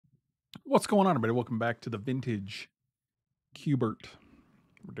What's going on, everybody? Welcome back to the Vintage Cubert.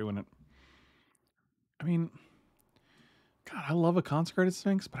 We're doing it. I mean, God, I love a Consecrated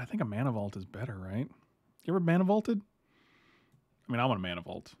Sphinx, but I think a Mana Vault is better, right? You ever Mana Vaulted? I mean, I want a Mana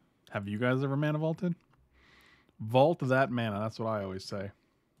Vault. Have you guys ever Mana Vaulted? Vault that mana. That's what I always say.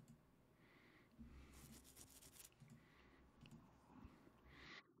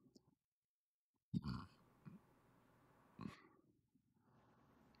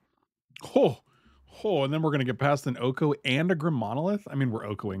 Oh, oh, and then we're going to get past an Oko and a Grim Monolith? I mean, we're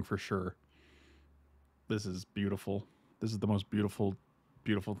Okoing for sure. This is beautiful. This is the most beautiful,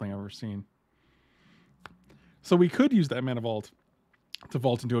 beautiful thing I've ever seen. So we could use that Mana Vault to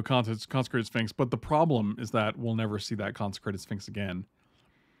vault into a consecrated sphinx, but the problem is that we'll never see that consecrated sphinx again.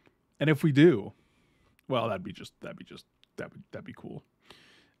 And if we do, well, that'd be cool.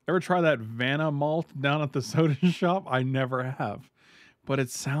 Ever try that Vanna malt down at the soda shop? I never have, but it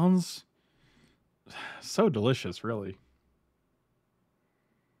sounds so delicious, really.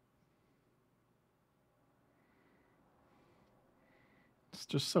 It's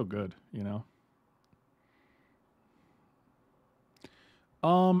just so good, you know.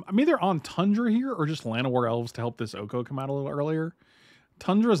 I'm either on Tundra here or just Llanowar Elves to help this Oko come out a little earlier.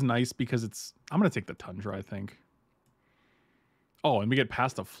 Tundra's nice because it's. I'm gonna take the Tundra, I think. Oh, and we get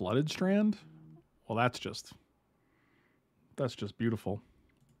past a flooded strand. Well, that's just beautiful.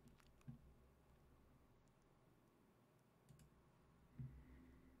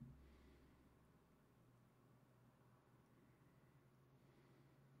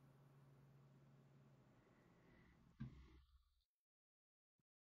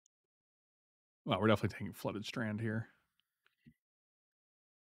 Well, we're definitely taking flooded strand here.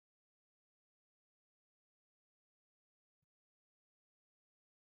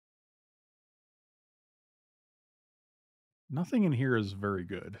 Nothing in here is very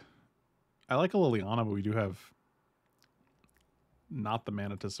good. I like a Liliana, but we do have not the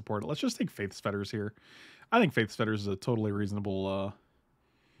mana to support it. Let's just take Faith's Fetters here. I think Faith's Fetters is a totally reasonable,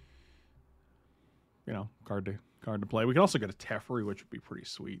 card to play. We can also get a Teferi, which would be pretty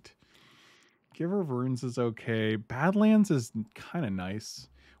sweet. Giver of Runes is okay. Badlands is kind of nice.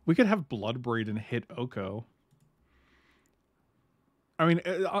 We could have Bloodbraid and hit Oko. I mean,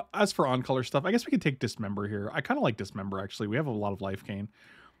 as for on-color stuff, I guess we could take Dismember here. I kind of like Dismember, actually. We have a lot of life gain.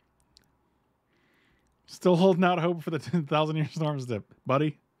 Still holding out hope for the 10,000 Year Storms dip.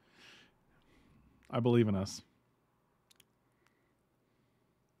 Buddy, I believe in us.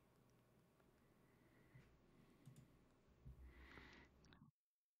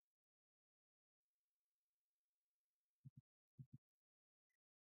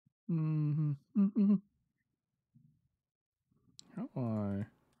 Mm-hmm. How do I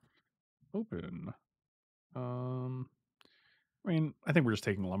open? I mean, I think we're just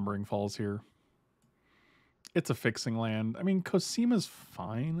taking Lumbering Falls here. It's a fixing land. I mean, Cosima's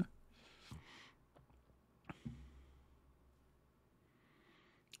fine.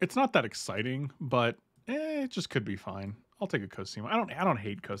 It's not that exciting, but it just could be fine. I'll take a Cosima. I don't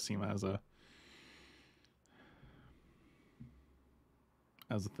hate Cosima as a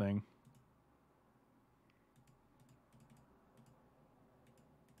thing.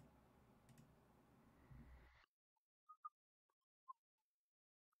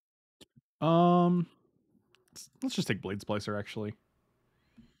 Um, let's just take Blade Splicer. Actually,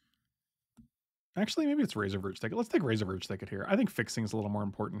 maybe it's Razor Verge Thicket. Let's take Razor Verge Thicket here. I think fixing is a little more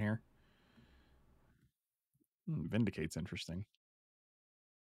important here. Vindicate's interesting.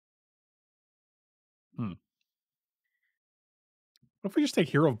 What if we just take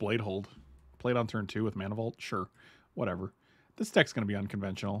Hero of Bladehold? Play it on turn 2 with Mana Vault? Sure. Whatever. This deck's going to be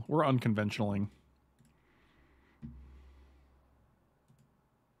unconventional. We're unconventionaling.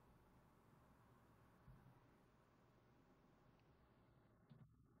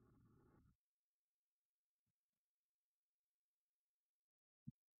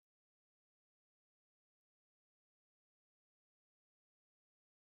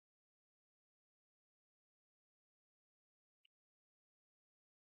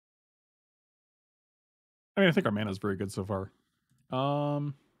 I mean, I think our mana is very good so far.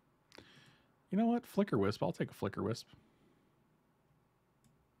 You know what? Flicker Wisp. I'll take a Flicker Wisp.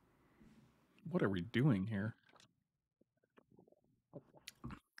 What are we doing here?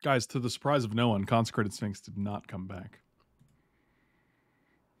 Guys, to the surprise of no one, Consecrated Sphinx did not come back.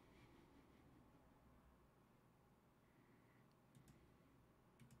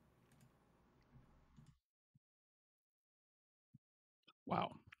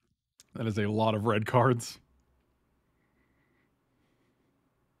 Wow. That is a lot of red cards.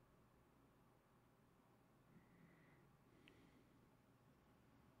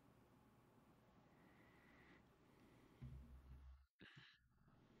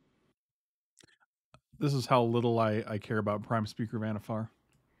 This is how little I care about Prime Speaker Vanifar.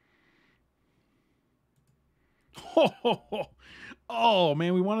 Oh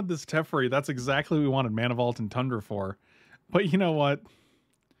man, we wanted this Teferi. That's exactly what we wanted Mana Vault and Tundra for. But you know what?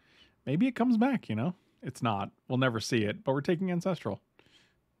 Maybe it comes back, you know? It's not. We'll never see it, but we're taking Ancestral.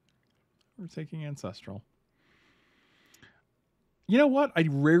 We're taking Ancestral. You know what? I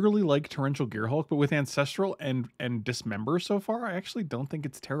rarely like Torrential Gearhulk, but with Ancestral and Dismember so far, I actually don't think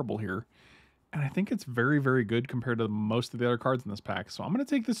it's terrible here. And I think it's very, very good compared to most of the other cards in this pack. So I'm going to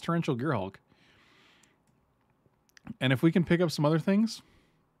take this Torrential Gearhulk. And if we can pick up some other things,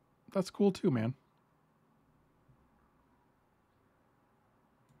 that's cool too, man.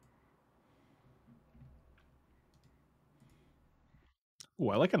 Oh,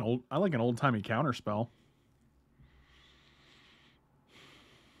 I like an old-timey counter spell.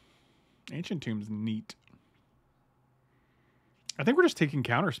 Ancient Tomb's neat. I think we're just taking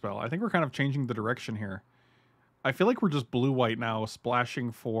counterspell. I think we're kind of changing the direction here. I feel like we're just blue-white now,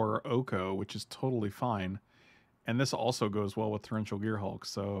 splashing for Oko, which is totally fine. And this also goes well with Torrential Gearhulk,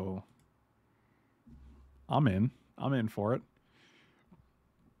 so I'm in. I'm in for it.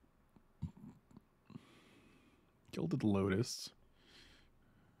 Gilded Lotus.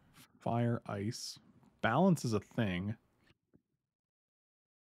 Fire, Ice. Balance is a thing.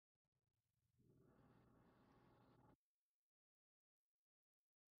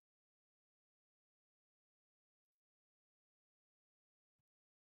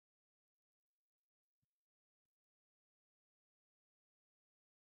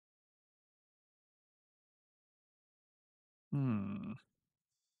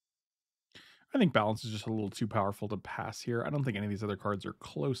 I think Balance is just a little too powerful to pass here. I don't think any of these other cards are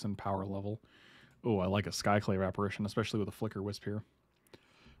close in power level. Oh, I like a Skyclave Apparition, especially with a Flicker Wisp here.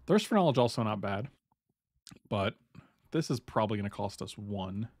 Thirst for Knowledge also not bad, but this is probably going to cost us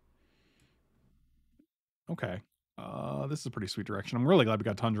 1. Okay. This is a pretty sweet direction. I'm really glad we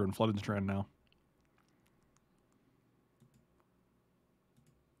got Tundra and Flooded Strand now.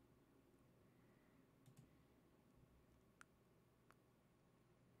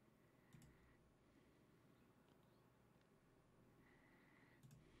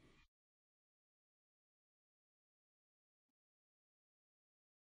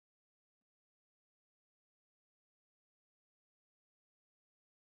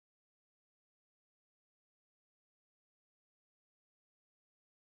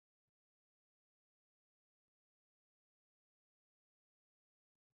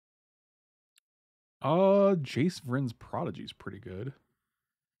 Jace Vryn's Prodigy is pretty good.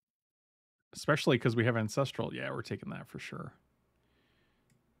 Especially because we have Ancestral. Yeah, we're taking that for sure.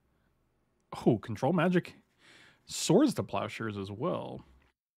 Oh, Control Magic. Swords to Plowshares as well.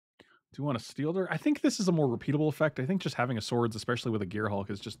 Do you want to steal there? I think this is a more repeatable effect. I think just having a swords, especially with a Gearhulk,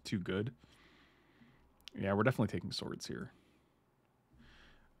 is just too good. Yeah, we're definitely taking swords here.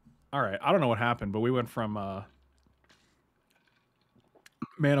 All right, I don't know what happened, but we went from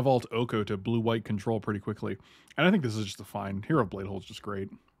Mana Vault Oko to blue-white control pretty quickly. And I think this is just a fine. Hero of Bladehold's just great.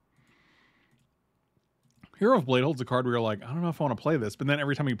 Hero of Bladehold's a card where you're like, I don't know if I want to play this, but then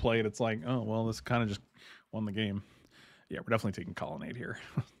every time you play it, it's like, oh, well, this kind of just won the game. Yeah, we're definitely taking Colonnade here.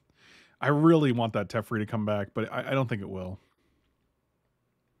 I really want that Teferi to come back, but I don't think it will.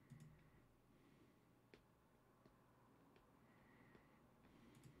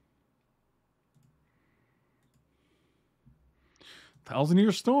 Thousand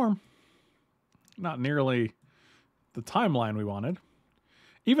Year Storm. Not nearly the timeline we wanted.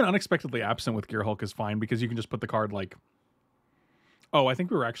 Even unexpectedly absent with Gearhulk is fine because you can just put the card like. Oh, I think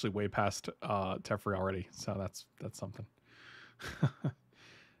we were actually way past Teferi already, so that's something.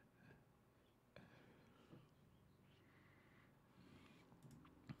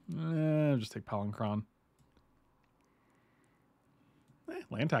 Just take Palancron.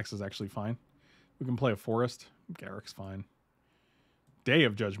 Land tax is actually fine. We can play a forest. Garrick's fine. Day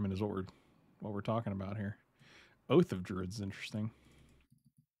of Judgment is what we're talking about here. Oath of Druids is interesting.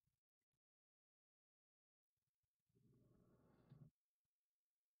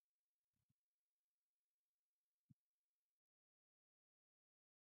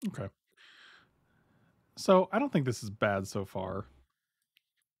 Okay. So I don't think this is bad so far.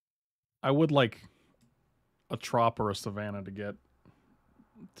 I would like a Trop or a Savannah to get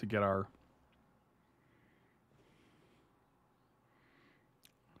our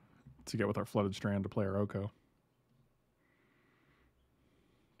with our Flooded Strand to play our Oko.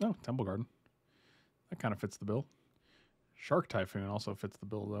 Oh, Temple Garden. That kind of fits the bill. Shark Typhoon also fits the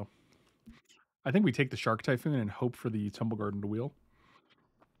bill though. I think we take the Shark Typhoon and hope for the Temple Garden to wheel.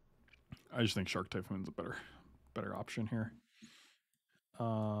 I just think Shark Typhoon's a better option here.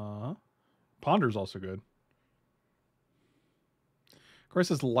 Ponder's also good. Corey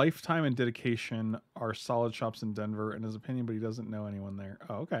says lifetime and dedication are solid shops in Denver in his opinion, but he doesn't know anyone there.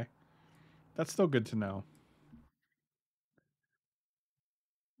 Oh, okay. That's still good to know.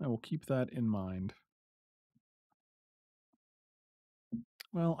 I will keep that in mind.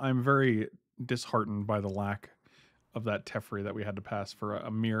 Well, I'm very disheartened by the lack of that Teferi that we had to pass for a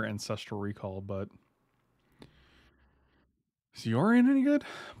mere ancestral recall, but is Yorian any good?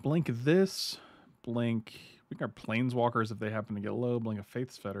 Blink this. Blink. We got Planeswalkers if they happen to get low. Blink a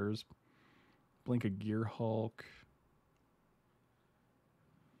Faith's Fetters. Blink a Gear Hulk.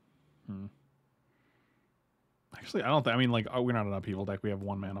 Actually, I don't think. I mean, like, we're not an upheaval deck. We have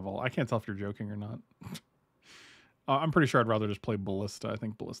one mana vault. I can't tell if you're joking or not. I'm pretty sure I'd rather just play Ballista. I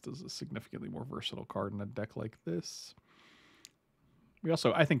think Ballista is a significantly more versatile card in a deck like this. We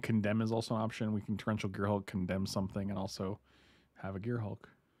also, I think Condemn is also an option. We can Torrential Gear Hulk, condemn something, and also have a Gear Hulk.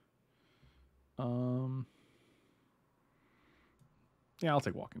 Yeah, I'll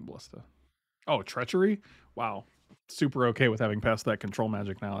take Walking Ballista. Oh, Treachery? Wow. Super okay with having passed that control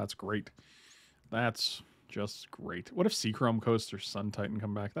magic now. That's great. That's just great. What if Seachrome Coast or Sun Titan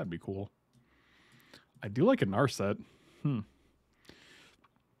come back? That'd be cool. I do like a Narset. I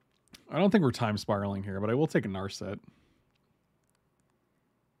don't think we're time spiraling here, but I will take a Narset.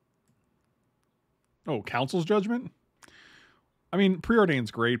 Oh, Council's Judgment? I mean, Preordain's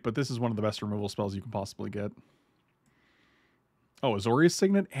great, but this is one of the best removal spells you can possibly get. Oh, Azorius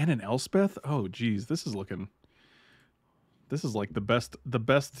Signet and an Elspeth? Oh, geez, this is looking... This is like the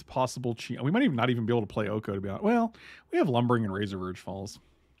best possible cheat. We might even not even be able to play Oko, to be honest. Well, we have Lumbering and Razor Verge Falls.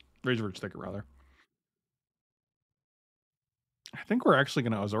 Razor Verge Thicket, rather. I think we're actually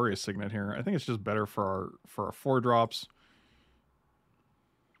going to Azorius Signet here. I think it's just better for our 4-drops.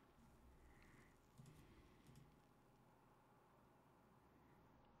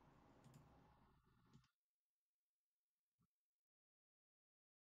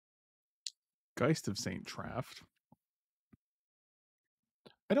 Geist of St. Traft.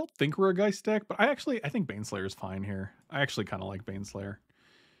 I don't think we're a Geist deck, but I think Baneslayer is fine here. I actually kind of like Baneslayer.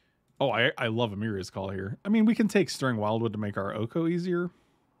 Oh, I love Amiria's Call here. I mean, we can take Stirring Wildwood to make our Oko easier.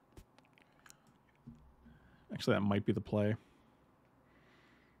 Actually, that might be the play.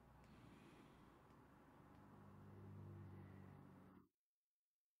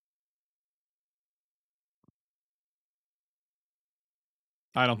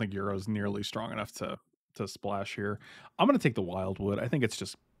 I don't think Euro's nearly strong enough to splash here. I'm going to take the Wildwood. I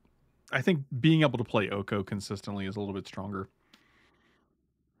think being able to play Oko consistently is a little bit stronger.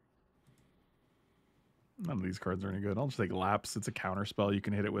 None of these cards are any good. I'll just take Lapse. It's a counter spell. You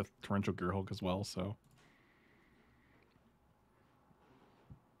can hit it with Torrential Gear Hulk as well, so.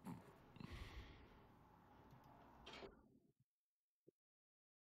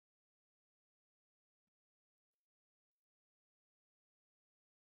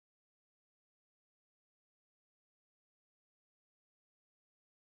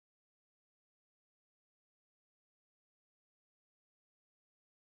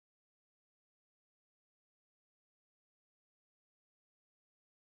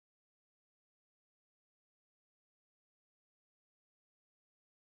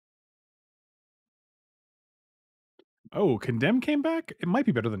 Oh, Condemn came back? It might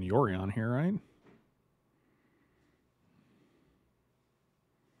be better than Yorion here, right?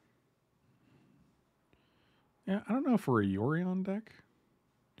 Yeah, I don't know if we're a Yorion deck.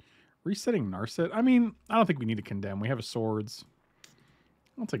 Resetting Narset. I mean, I don't think we need to Condemn. We have a Swords.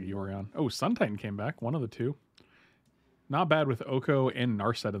 I'll take a Yorion. Oh, Sun Titan came back. One of the two. Not bad with Oko and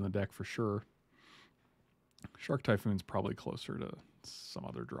Narset in the deck for sure. Shark Typhoon's probably closer to some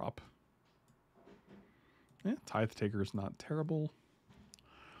other drop. Yeah, Tithe Taker is not terrible.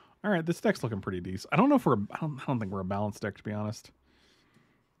 All right, this deck's looking pretty decent. I don't know if I don't think we're a balanced deck, to be honest.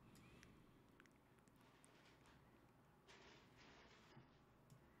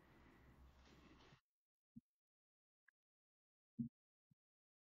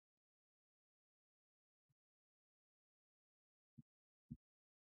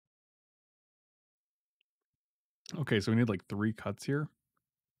 Okay, so we need like 3 cuts here.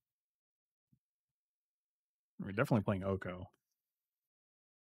 We're definitely playing Oko.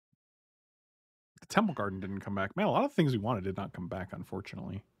 The Temple Garden didn't come back. Man, a lot of things we wanted did not come back,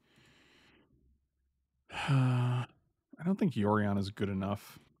 unfortunately. I don't think Yorion is good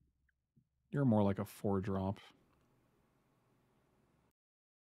enough. You're more like a 4-drop.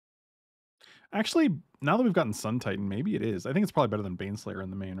 Actually, now that we've gotten Sun Titan, maybe it is. I think it's probably better than Baneslayer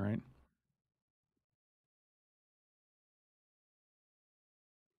in the main, right?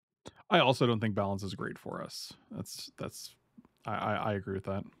 I also don't think balance is great for us. I agree with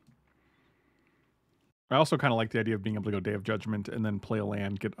that. I also kind of like the idea of being able to go Day of Judgment and then play a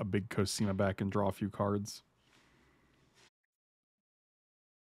land, get a big Cosima back, and draw a few cards.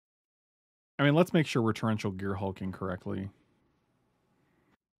 I mean, let's make sure we're Torrential Gear Hulking correctly.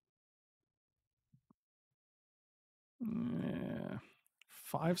 Yeah.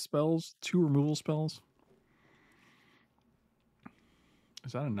 5 spells, 2 removal spells.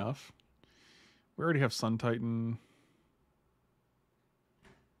 Is that enough? We already have Sun Titan.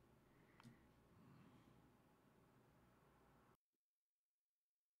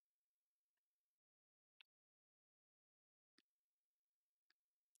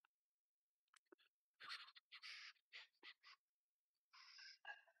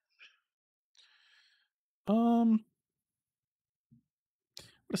 Um,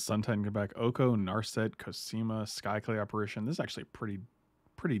 what does Sun Titan get back? Oko, Narset, Cosima, Skyclay Apparition. This is actually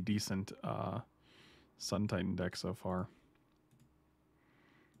pretty decent Sun Titan deck so far.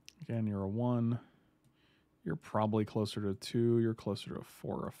 Again, you're a 1. You're probably closer to a 2. You're closer to a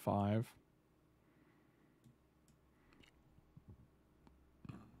 4 or a 5.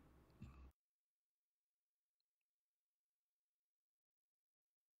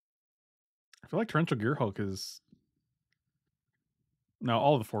 I feel like Torrential Gear Hulk is... No,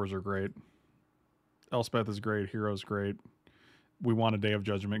 all of the 4s are great. Elspeth is great. Hero's great. We want a Day of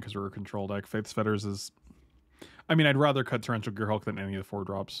Judgment because we're a control deck. Faith's Fetters is... I mean, I'd rather cut Torrential Gear Hulk than any of the 4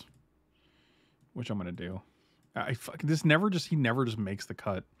 drops. Which I'm going to do. He never just makes the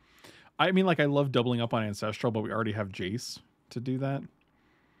cut. I mean, like, I love doubling up on Ancestral, but we already have Jace to do that.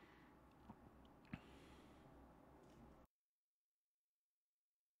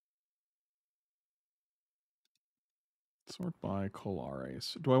 Sort by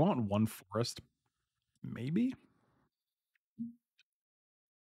Colares. Do I want 1 forest? Maybe?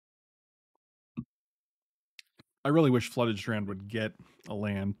 I really wish Flooded Strand would get a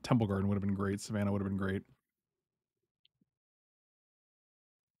land. Temple Garden would have been great. Savannah would have been great.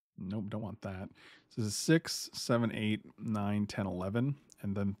 Nope, don't want that. So this is 6, 7, 8, 9, 10, 11.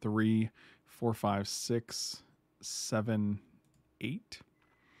 And then 3, 4, 5, 6, 7, 8.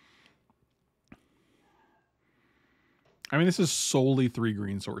 I mean, this is solely 3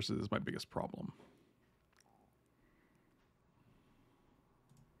 green sources, is my biggest problem.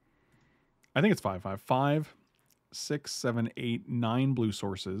 I think it's 5, 5. 5, 6, 7, 8, 9 blue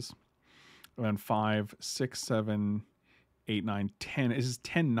sources. And then 5, 6, 7, 8, 9, 10. This is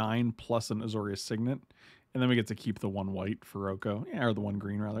 10, 9 plus an Azorius Signet. And then we get to keep the 1 white for Oko. Yeah, or the 1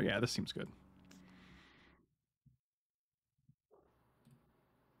 green, rather. Yeah, this seems good.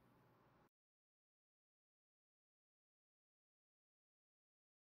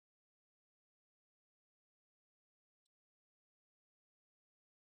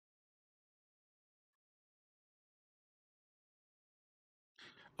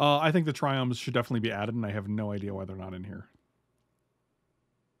 I think the Triomes should definitely be added, and I have no idea why they're not in here.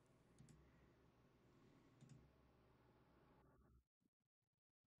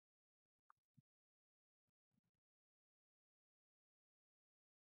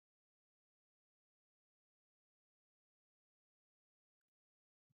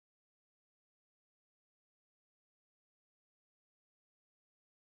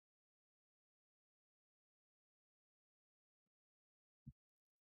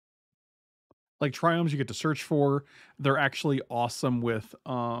 Like Triomes you get to search for. They're actually awesome with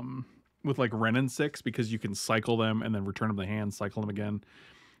like Ren and 6 because you can cycle them and then return them to hand, cycle them again.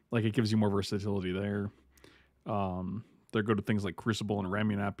 Like it gives you more versatility there. They're good at things like Crucible and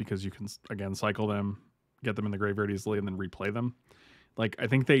Ramunap because you can again cycle them, get them in the graveyard easily, and then replay them. Like I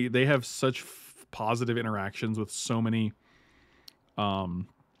think they have such positive interactions with so many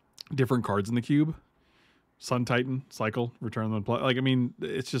different cards in the cube. Sun Titan, cycle, return them, play. Like I mean,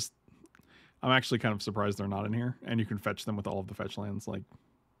 it's just I'm actually kind of surprised they're not in here, and you can fetch them with all of the fetch lands. Like,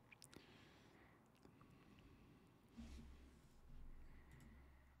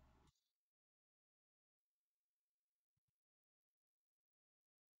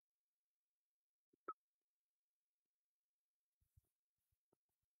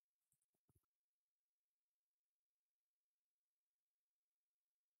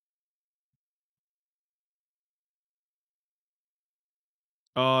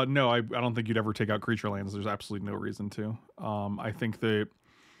 no, I don't think you'd ever take out creature lands. There's absolutely no reason to. I think that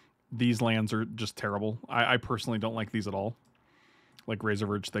these lands are just terrible. I personally don't like these at all. Like Razor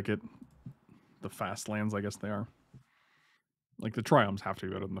Verge Thicket, the fast lands, I guess they are. Like the Triomes have to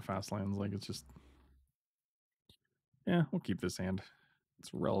be better than the fast lands. Like it's just, yeah, we'll keep this hand.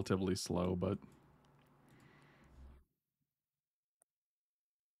 It's relatively slow, but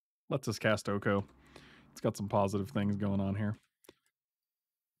lets us cast Oko. It's got some positive things going on here.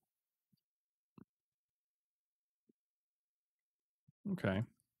 Okay.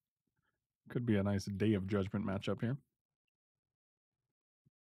 Could be a nice Day of Judgment matchup here.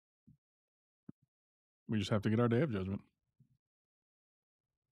 We just have to get our Day of Judgment.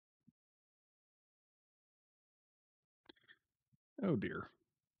 Oh dear.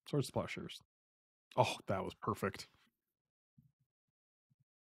 Swords to Plowshares. Oh, that was perfect.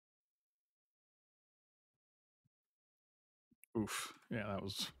 Oof. Yeah, that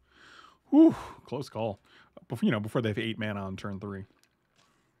was whew, close call. Before they have 8 mana on turn 3.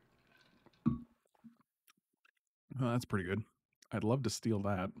 Oh, that's pretty good. I'd love to steal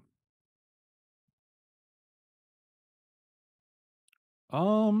that.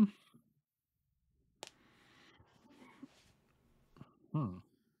 Um, hmm.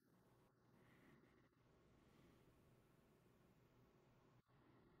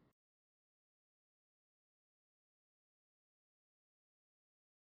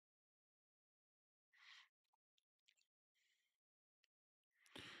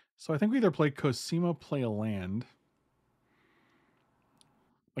 So I think we either play Cosima, play a land.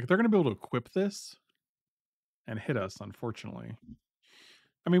 Like they're going to be able to equip this and hit us, unfortunately.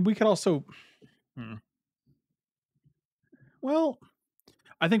 I mean, we could also. Hmm. Well,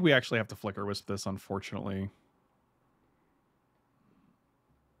 I think we actually have to Flicker Wisp this, unfortunately.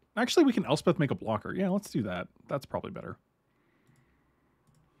 Actually, we can Elspeth make a blocker. Yeah, let's do that. That's probably better.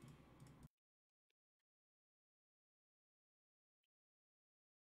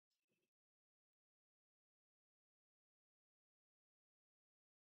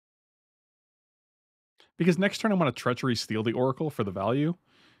 Because next turn I want to Treachery Steal the Oracle for the value.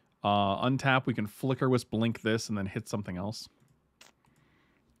 Untap, we can Flicker Wisp, blink this, and then hit something else.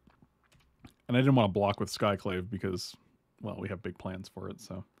 And I didn't want to block with Skyclave because, well, we have big plans for it,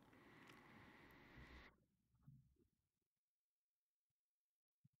 so.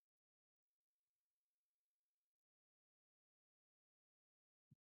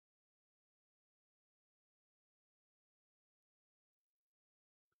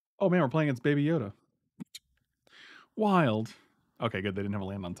 Oh man, we're playing against Baby Yoda. Wild. Okay, good. They didn't have a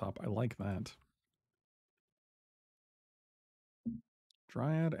land on top. I like that.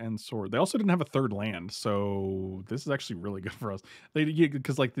 Dryad and Sword. They also didn't have a third land, so this is actually really good for us. They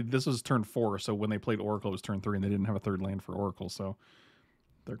because this was turn 4, so when they played Oracle, it was turn 3, and they didn't have a third land for Oracle, so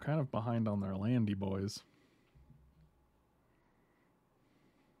they're kind of behind on their landy boys.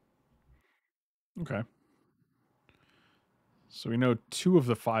 Okay. So we know 2 of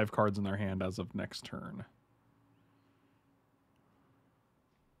the 5 cards in their hand as of next turn.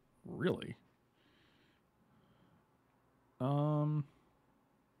 Really? Um.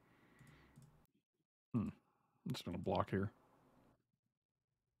 I'm just gonna block here.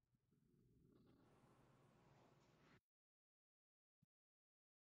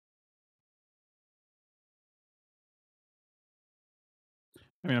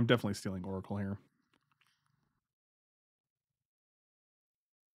 I mean, I'm definitely stealing Oracle here.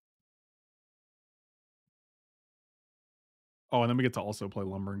 Oh, and then we get to also play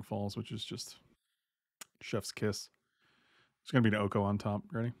Lumbering Falls, which is just chef's kiss. It's gonna be an Oko on top.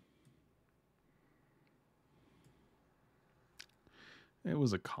 Ready? It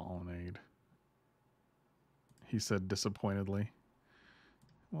was a colonnade. He said disappointedly.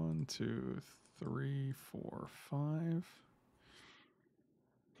 1, 2, 3, 4, 5.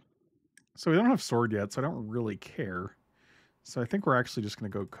 So we don't have sword yet, so I don't really care. So I think we're actually just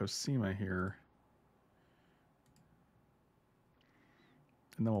going to go Cosima here.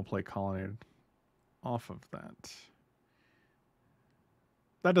 And then we'll play Colonnade off of that.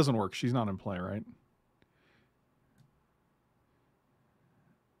 That doesn't work. She's not in play, right?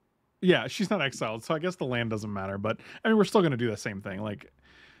 Yeah, she's not exiled, so I guess the land doesn't matter. But, I mean, we're still going to do the same thing. Like,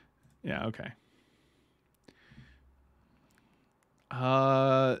 yeah, okay.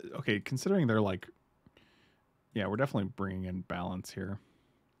 Okay, considering they're like... Yeah, we're definitely bringing in balance here.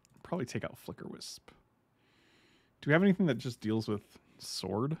 Probably take out Flicker Wisp. Do we have anything that just deals with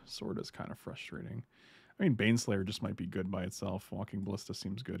sword? Sword is kind of frustrating. I mean, Baneslayer just might be good by itself. Walking Ballista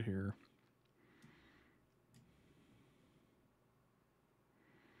seems good here.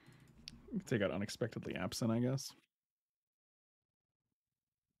 Take out Unexpectedly Absent, I guess.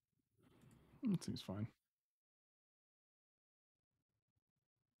 That seems fine.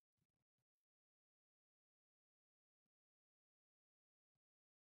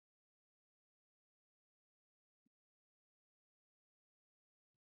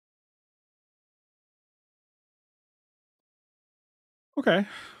 Okay.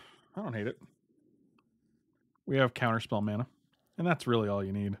 I don't hate it. We have Counterspell mana, and that's really all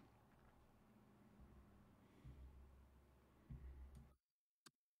you need.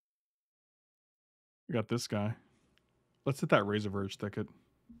 We got this guy. Let's hit that Razor Verge thicket.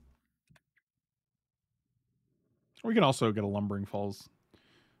 We can also get a Lumbering Falls.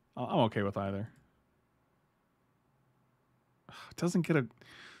 I'm okay with either. It doesn't get a...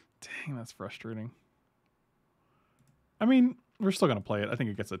 Dang, that's frustrating. I mean, we're still gonna play it. I think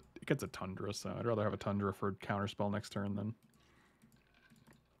it gets a Tundra, so I'd rather have a Tundra for counterspell next turn than...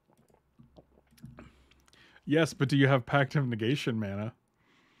 Yes, but do you have Pact of Negation mana?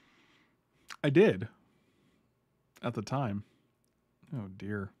 I did. At the time. Oh,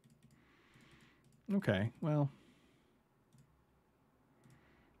 dear. Okay, well...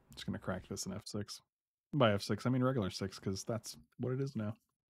 I'm just gonna crack this in F6. By F6, I mean regular 6, because that's what it is now.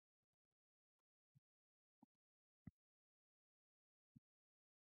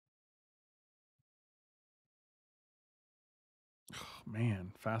 Oh,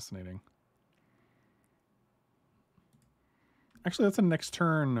 man, fascinating. Actually, that's a next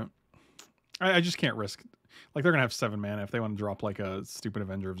turn. I just can't risk. Like, they're going to have 7 mana. If they want to drop, like, a stupid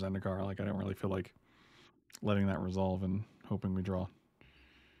Avenger of Zendikar, like, I don't really feel like letting that resolve and hoping we draw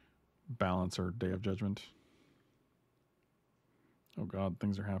Balance or Day of Judgment. Oh, God,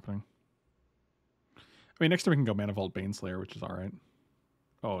 things are happening. I mean, next turn we can go Mana Vault Baneslayer, which is all right.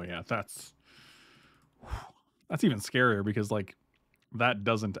 Oh, yeah, that's even scarier because, like, that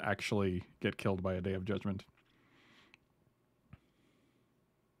doesn't actually get killed by a Day of Judgment.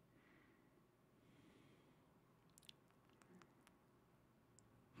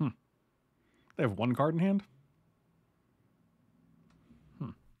 They have 1 card in hand?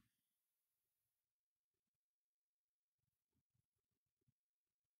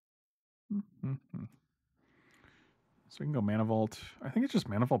 Mm-hmm. So we can go Mana Vault. I think it's just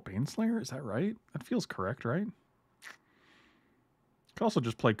Mana Vault Baneslayer. Is that right? That feels correct, right? Could also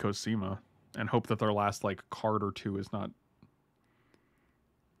just play Cosima and hope that their last like card or 2 is not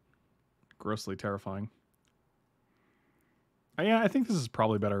grossly terrifying. Yeah, I think this is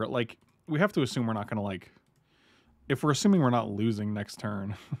probably better. Like, we have to assume we're not going to like... If we're assuming we're not losing next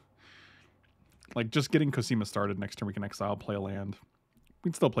turn, like just getting Cosima started next turn, we can exile, play a land. We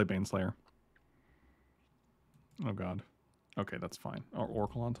can still play Baneslayer. Oh, God. Okay, that's fine. Or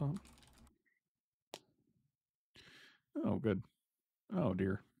Oracle on top. Oh, good. Oh,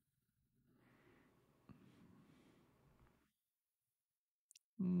 dear.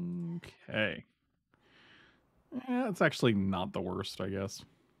 Okay. Yeah, it's actually not the worst, I guess.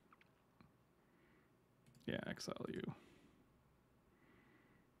 Yeah, exile you.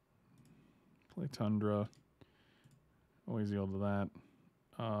 Play Tundra. Always yield to that.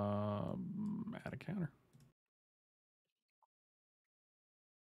 Add a counter.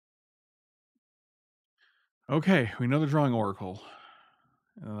 Okay, we know they're drawing Oracle.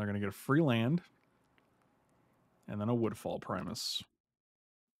 And then they're going to get a free land. And then a Woodfall Primus.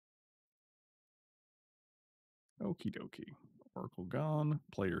 Okie dokie. Oracle gone.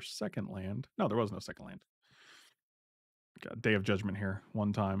 Play your second land. No, there was no second land. Got Day of Judgment here.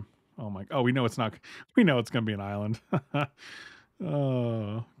 1 time. Oh my... Oh, we know it's not... We know it's going to be an island.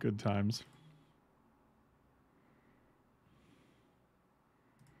 Oh, good times.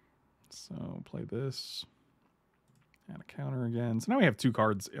 So, play this. Add a counter again. So now we have 2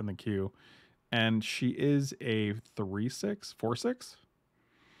 cards in the queue. And she is a 3/6? 4/6?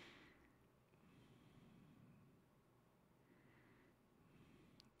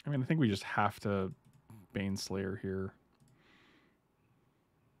 I mean, I think we just have to Baneslayer here.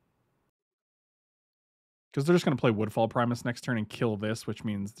 Because they're just going to play Woodfall Primus next turn and kill this, which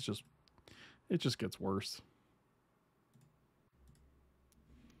means it just gets worse.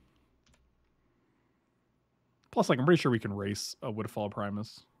 Plus, like, I'm pretty sure we can race a Woodfall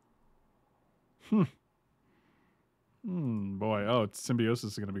Primus. Boy. Oh, it's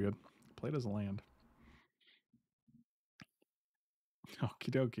Symbiosis is going to be good. Play it as a land. Okie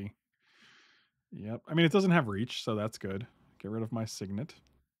dokie. Yep. I mean, it doesn't have reach, so that's good. Get rid of my Signet.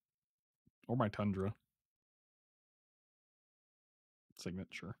 Or my Tundra. Signet,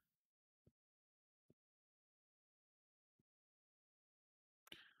 sure.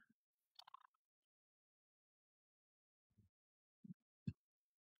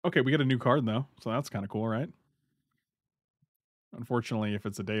 Okay, we get a new card, though, so that's kind of cool, right? Unfortunately, if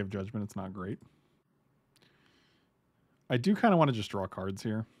it's a Day of Judgment, it's not great. I do kind of want to just draw cards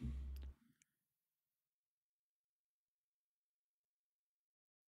here.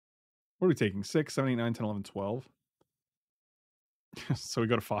 What are we taking? 6, 7, 8, 9, 10, 11, 12? So we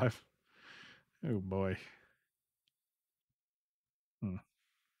go to 5. Oh, boy.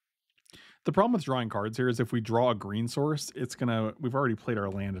 The problem with drawing cards here is if we draw a green source, it's going to... We've already played our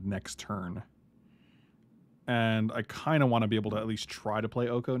land next turn. and I kind of want to be able to at least try to play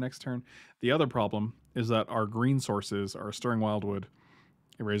Oko next turn. The other problem is that our green sources are Stirring Wildwood,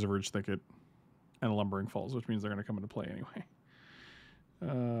 a Razor Ridge Thicket, and a Lumbering Falls, which means they're going to come into play anyway.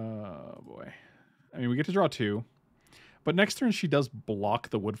 Oh boy. I mean, we get to draw 2, but next turn she does block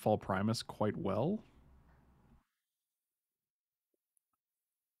the Woodfall Primus quite well.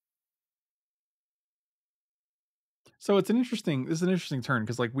 So it's an interesting. This is an interesting turn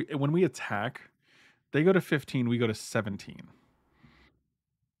because like when we attack, they go to 15, we go to 17.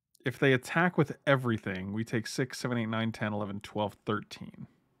 If they attack with everything, we take 6, 7, 8, 9, 10, 11, 12, 13.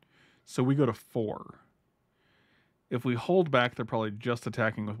 So we go to 4. If we hold back, they're probably just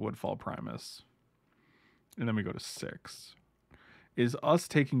attacking with Woodfall Primus. And then we go to 6. Is us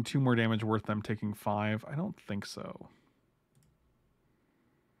taking 2 more damage worth them taking 5? I don't think so.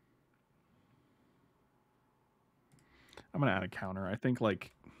 I'm going to add a counter. I think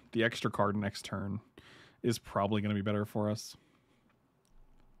like the extra card next turn is probably going to be better for us.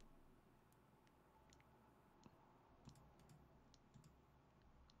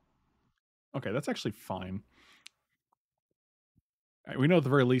 Okay, that's actually fine. We know at the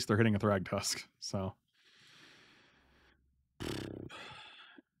very least they're hitting a Thragtusk, so.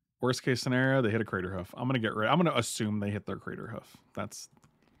 Worst case scenario, they hit a Crater Hoof. I'm gonna assume they hit their Crater Hoof. That's.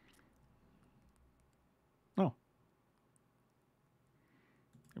 Oh.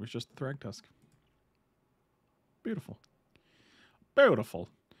 It was just the Thragtusk. Beautiful. Beautiful.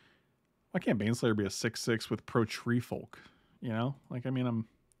 Why can't Baneslayer be a 6/6 with Pro Tree Folk? You know? Like, I mean,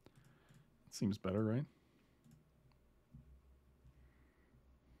 it seems better, right?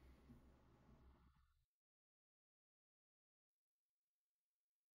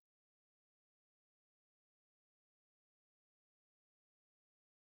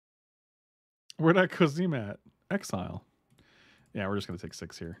 Where'd that Kozima at? Exile. Yeah, we're just going to take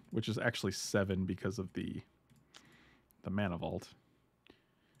 6 here, which is actually 7 because of the Mana Vault.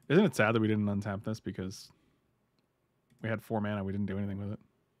 Isn't it sad that we didn't untap this because we had 4 mana, we didn't do anything with it?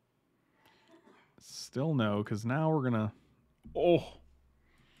 Still no, because now we're going to... Oh!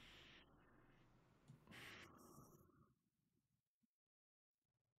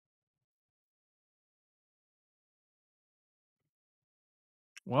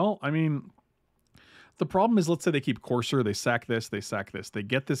 Well, I mean, the problem is, let's say they keep Courser, they sack this, they sack this. They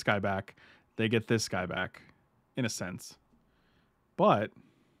get this guy back, they get this guy back, in a sense. But,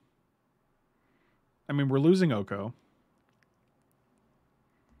 I mean, we're losing Oko.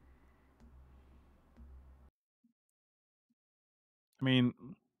 I mean,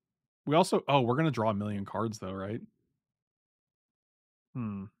 we also... Oh, we're going to draw a million cards, though, right?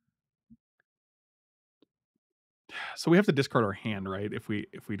 Hmm. So we have to discard our hand, right? If we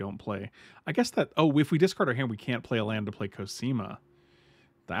don't play. I guess that... Oh, if we discard our hand, we can't play a land to play Cosima.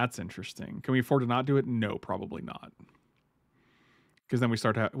 That's interesting. Can we afford to not do it? No, probably not. Because then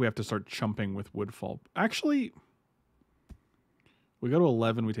we have to start chumping with Woodfall. Actually, we go to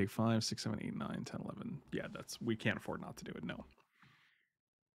 11, we take 5, 6, 7, 8, 9, 10, 11. Yeah, we can't afford not to do it, no.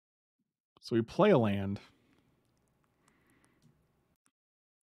 So we play a land.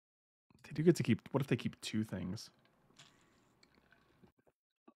 They do get to keep... What if they keep 2 things?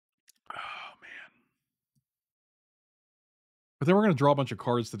 Oh, man. But then we're going to draw a bunch of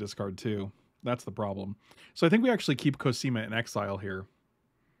cards to discard, too. That's the problem. So I think we actually keep Cosima in exile here.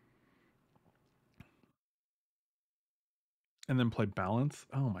 And then play balance.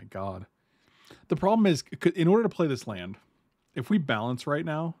 Oh my god. The problem is, in order to play this land, if we balance right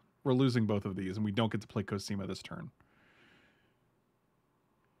now, we're losing both of these, and we don't get to play Cosima this turn.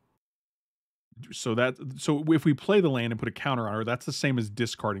 So if we play the land and put a counter on her, that's the same as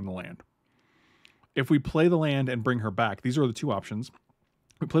discarding the land. If we play the land and bring her back, these are the 2 options.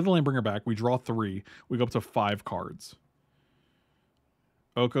 We play the land, bring her back, we draw 3, we go up to 5 cards.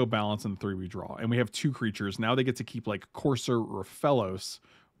 Oko, balance, and 3 we draw. And we have 2 creatures. Now they get to keep like Courser or Fellos,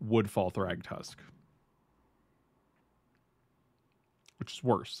 Woodfall, Thragtusk. Which is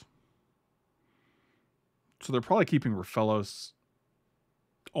worse. So they're probably keeping Rafellos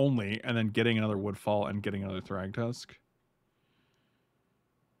only, and then getting another Woodfall and getting another Thragtusk.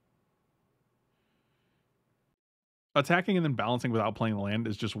 Attacking and then balancing without playing the land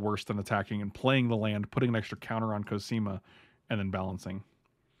is just worse than attacking and playing the land, putting an extra counter on Cosima, and then balancing.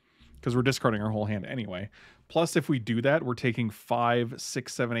 Because we're discarding our whole hand anyway. Plus, if we do that, we're taking 5,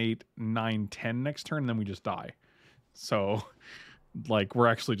 6, 7, 8, 9, 10 next turn, and then we just die. So, like, we're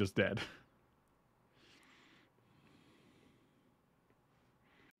actually just dead.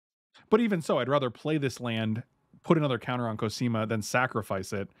 But even so, I'd rather play this land, put another counter on Cosima, then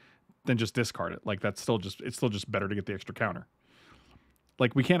sacrifice it, than just discard it. Like, it's still just better to get the extra counter.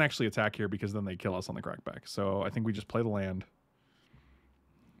 Like, we can't actually attack here because then they kill us on the crackback. So I think we just play the land.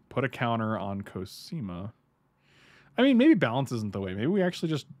 Put a counter on Cosima. I mean, maybe balance isn't the way. Maybe we actually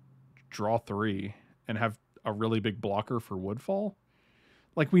just draw 3 and have a really big blocker for Woodfall.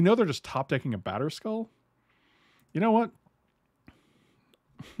 Like, we know they're just top decking a Batter Skull. You know what?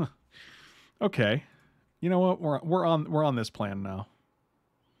 Okay. You know what? We're on this plan now.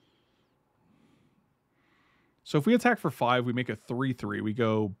 So if we attack for 5, we make a 3/3. We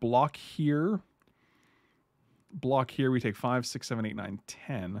go block here. Block here. We take 5, 6, 7, 8, 9,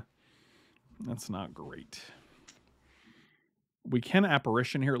 10. That's not great. We can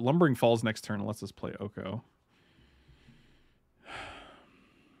Apparition here. Lumbering Falls next turn. Let's us play Oko.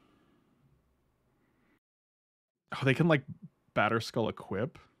 Oh, they can like Batter Skull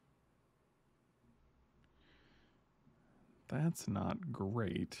equip. That's not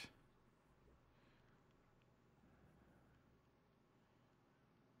great.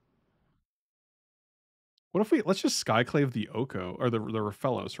 What if we let's just Skyclave the Oko or the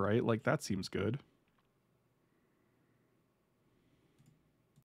Rafellos, right? Like that seems good.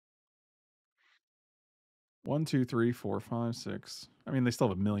 One, two, three, four, five, six. I mean, they still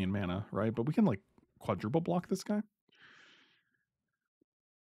have a million mana, right? But we can like quadruple block this guy.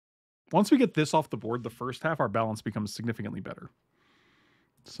 Once we get this off the board, the first half, our balance becomes significantly better.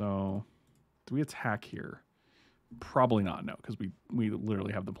 So, do we attack here? Probably not, no, because we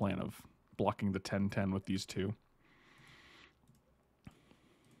literally have the plan of blocking the 10-10 with these two.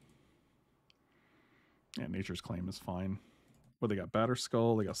 Yeah, Nature's Claim is fine. What they got? Batter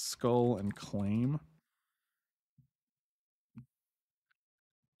Skull. They got Skull and Claim.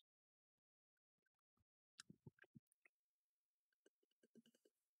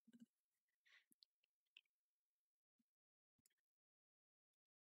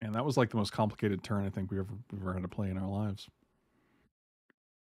 And that was like the most complicated turn I think we've ever had to play in our lives.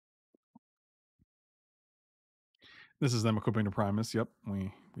 This is them equipping to Primus. Yep,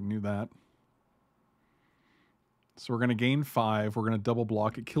 we knew that. So we're going to gain 5. We're going to double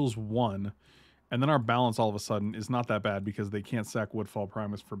block. It kills 1. And then our balance all of a sudden is not that bad because they can't sack Woodfall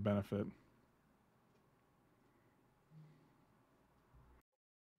Primus for benefit.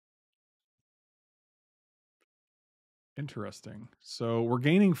 Interesting. So we're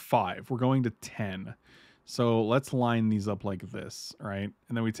gaining 5. We're going to 10. So let's line these up like this, right?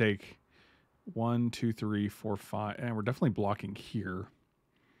 And then we take 1, 2, 3, 4, 5. And we're definitely blocking here.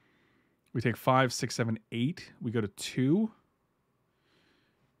 We take 5, 6, 7, 8. We go to 2.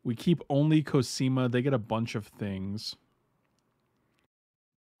 We keep only Cosima. They get a bunch of things.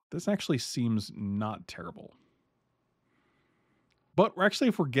 This actually seems not terrible. But we're actually,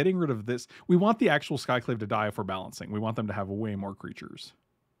 if we're getting rid of this, we want the actual Skyclave to die if we're balancing. We want them to have way more creatures.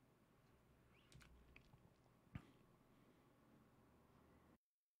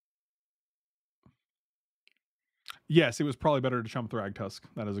 Yes, it was probably better to chump Thragtusk.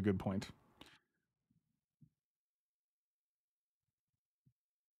 That is a good point.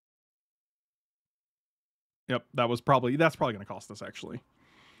 Yep, that's probably going to cost us actually.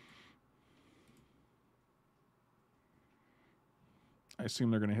 I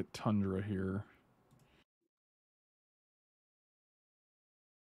assume they're going to hit Tundra here.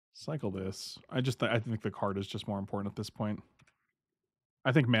 Cycle this. I think the card is just more important at this point.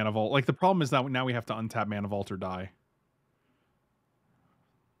 I think Mana Vault. Like the problem is that now we have to untap Mana Vault or die.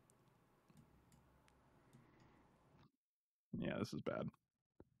 Yeah, this is bad.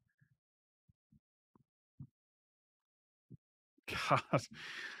 God.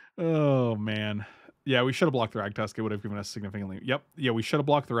 Oh man. Yeah, we should have blocked the Rag Tusk. It would have given us significantly. Yep. Yeah, we should have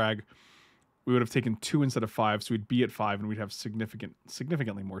blocked the Rag. We would have taken 2 instead of 5, so we'd be at 5 and we'd have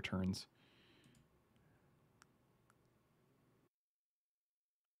significantly more turns.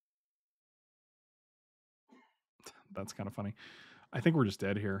 That's kind of funny. I think we're just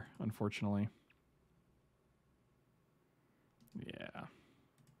dead here, unfortunately. Yeah.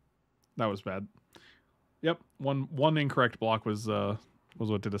 That was bad. Yep. One incorrect block was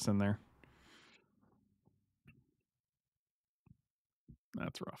what did us in there.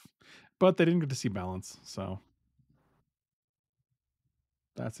 That's rough. But they didn't get to see balance, so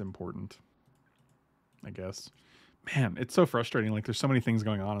that's important, I guess. Man, it's so frustrating. Like there's so many things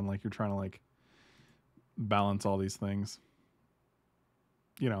going on and like you're trying to like balance all these things.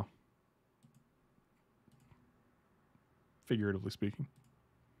 You know, figuratively speaking.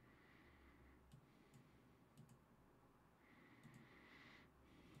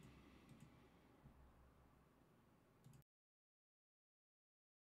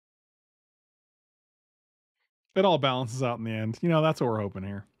 It all balances out in the end. You know, that's what we're hoping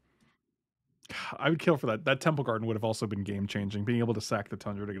here. I would kill for that. That Temple Garden would have also been game changing. Being able to sack the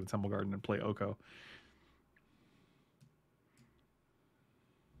Tundra to get a Temple Garden and play Oko.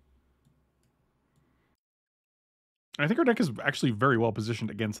 I think our deck is actually very well positioned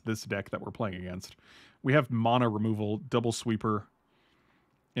against this deck that we're playing against. We have mana removal, double sweeper,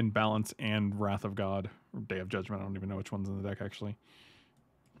 in balance, and Wrath of God or Day of Judgment. I don't even know which one's in the deck actually.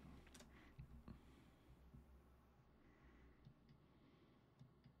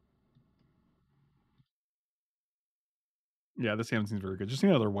 Yeah, this hand seems very good. Just need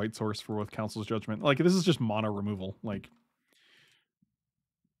another white source for with Council's Judgment. Like this is just mana removal. Like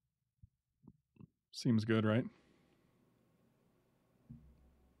seems good, right?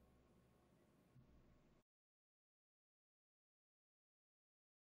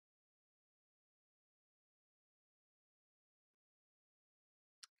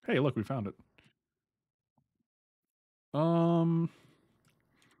 Hey, look, we found it. Um,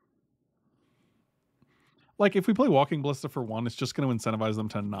 like if we play Walking Ballista for one, it's just going to incentivize them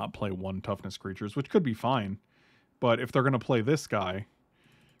to not play one toughness creatures, which could be fine. But if they're going to play this guy,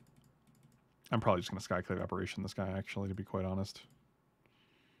 I'm probably just going to Skyclave Apparition this guy. Actually, to be quite honest,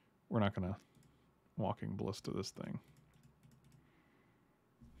 we're not going to Walking Ballista this thing.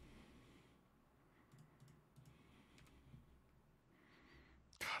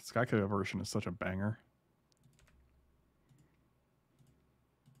 God, Skyclave Apparition is such a banger.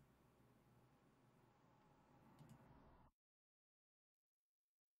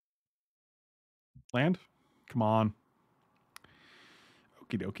 Land, come on.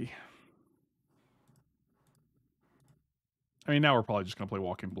 Okie dokie. I mean, now we're probably just going to play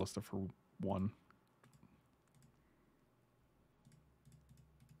Walking Ballista for one.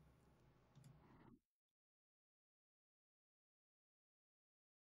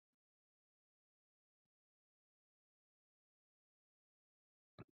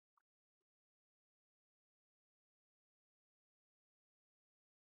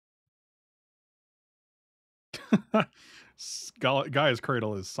 Gaia's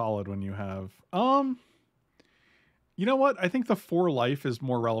Cradle is solid when you have. You know what? I think the 4 life is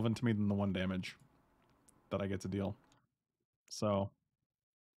more relevant to me than the 1 damage that I get to deal. So,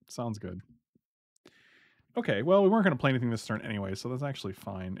 sounds good. Okay, well, we weren't going to play anything this turn anyway, so that's actually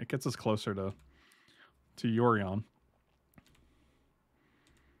fine. It gets us closer to Yorion.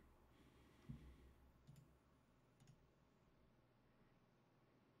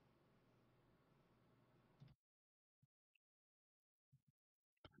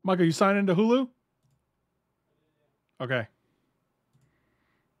 Michael, you signed into Hulu? Okay.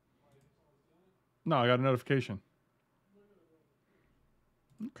 No, I got a notification.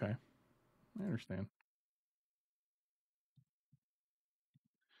 Okay. I understand.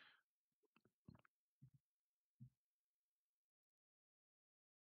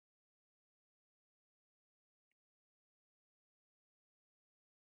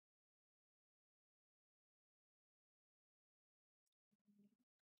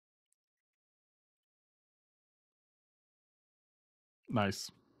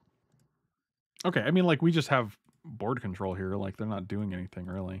 Nice. Okay, I mean, like, we just have board control here. Like, they're not doing anything,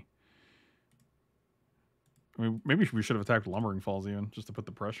 really. I mean, maybe we should have attacked Lumbering Falls even, just to put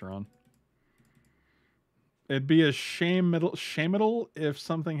the pressure on. It'd be a shameable if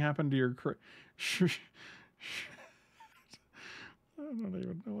something happened to your... I don't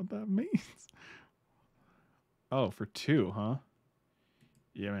even know what that means. Oh, for 2, huh?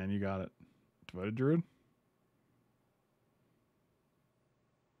 Yeah, man, you got it. Devoted Druid?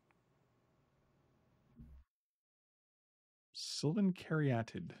 Sylvan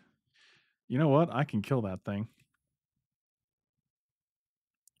Caryatid. You know what? I can kill that thing.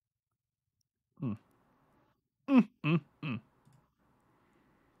 Mm. Mm, mm, mm.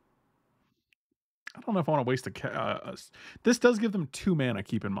 I don't know if I want to waste this does give them 2 mana,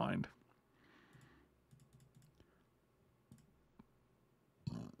 keep in mind.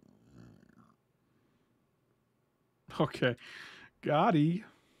 Okay. Gotti.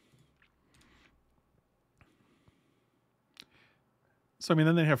 So, I mean,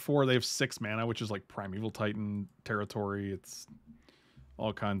 then they have 4. They have 6 mana, which is like Primeval Titan territory. It's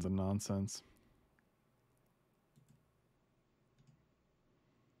all kinds of nonsense.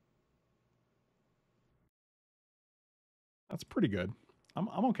 That's pretty good. I'm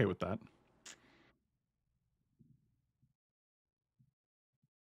okay with that.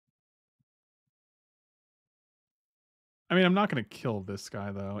 I mean, I'm not going to kill this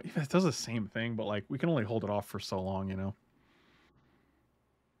guy, though. It does the same thing, but, like, we can only hold it off for so long, you know?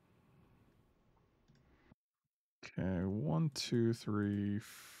 Okay, 1, 2, 3.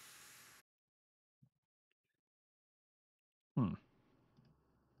 Hmm.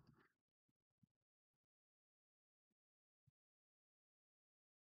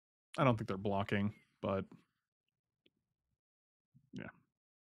 I don't think they're blocking, but yeah,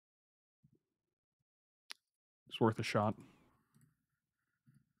 it's worth a shot.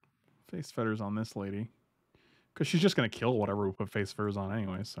 Face fetters on this lady. Because she's just going to kill whatever we put face fetters on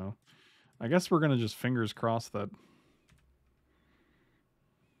anyway, so I guess we're going to just fingers crossed that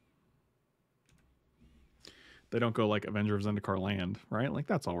they don't go like Avenger of Zendikar land, right? Like,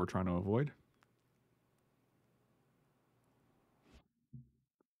 that's all we're trying to avoid.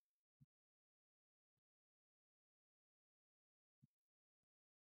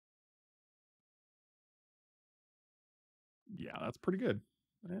 Yeah, that's pretty good.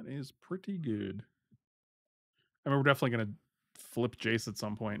 That is pretty good. I mean, we're definitely going to flip Jace at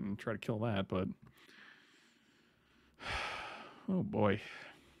some point and try to kill that, but oh boy.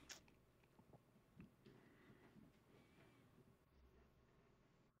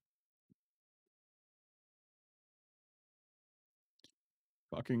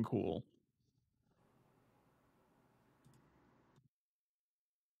 Fucking cool.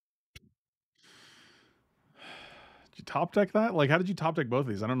 Did you top deck that? Like, how did you top deck both of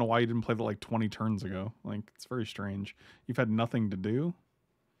these? I don't know why you didn't play that like 20 turns ago. Like, it's very strange. You've had nothing to do.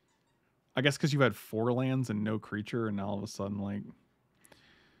 I guess because you've had 4 lands and no creature, and now all of a sudden, like,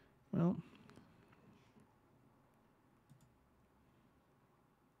 well,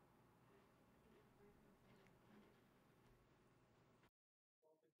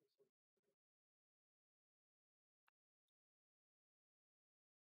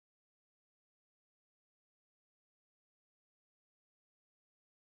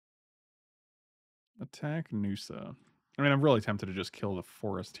 attack Noosa. I mean, I'm really tempted to just kill the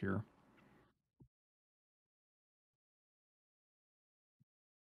forest here.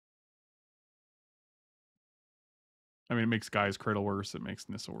 I mean, it makes Guy's Cradle worse. It makes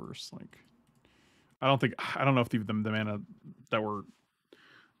Nissa worse. Like, I don't know if the mana that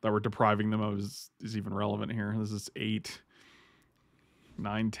we're depriving them of is even relevant here. This is 8,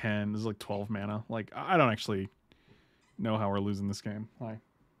 9, 10. This is like 12 mana. Like, I don't actually know how we're losing this game. Hi.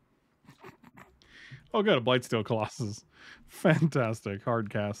 Oh, good. A Blightsteel Colossus. Fantastic. Hard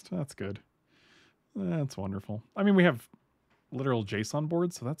cast. That's good. That's wonderful. I mean, we have literal Jace on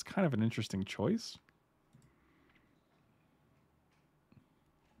board, so that's kind of an interesting choice.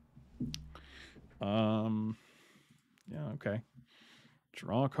 Yeah, okay.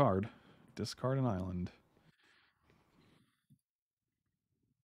 Draw a card. Discard an island.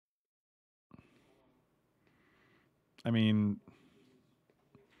 I mean,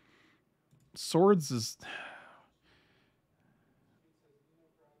 swords is.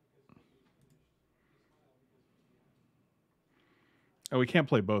 Oh, we can't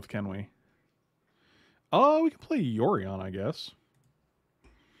play both, can we? Oh, we can play Yorion, I guess.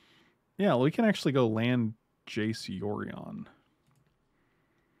 Yeah, well, we can actually go land Jace Yorion.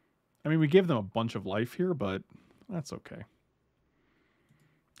 I mean, we gave them a bunch of life here, but that's okay.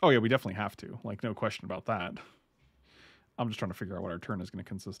 Oh, yeah, we definitely have to. Like, no question about that. I'm just trying to figure out what our turn is going to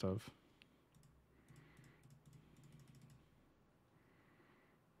consist of.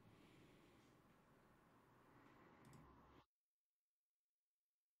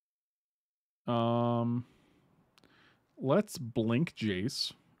 Um, let's blink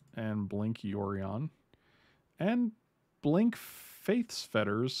Jace and blink Yorion and blink Faith's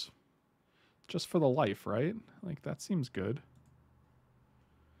Fetters just for the life, right? Like, that seems good.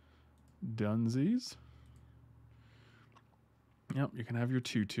 Dunsies. Yep, you can have your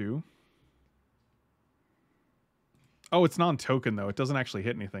 2/2. Oh, it's non-token, though. It doesn't actually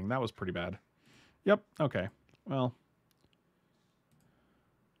hit anything. That was pretty bad. Yep, okay. Well,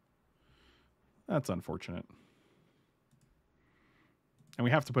 that's unfortunate. And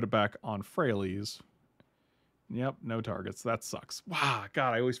we have to put it back on Fraley's. Yep, no targets. That sucks. Wow,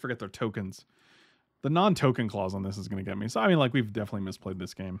 God, I always forget their tokens. The non-token clause on this is going to get me. So, I mean, like, we've definitely misplayed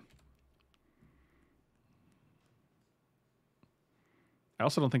this game. I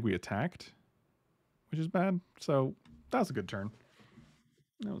also don't think we attacked, which is bad. So, that was a good turn.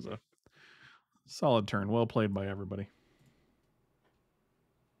 That was a solid turn. Well played by everybody.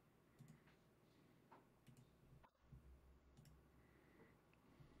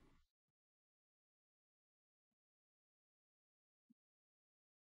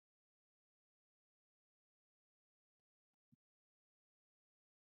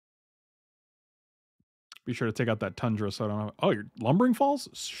 Be sure to take out that Tundra so I don't have... Oh, you're Lumbering Falls?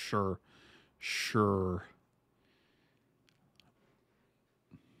 Sure. Sure.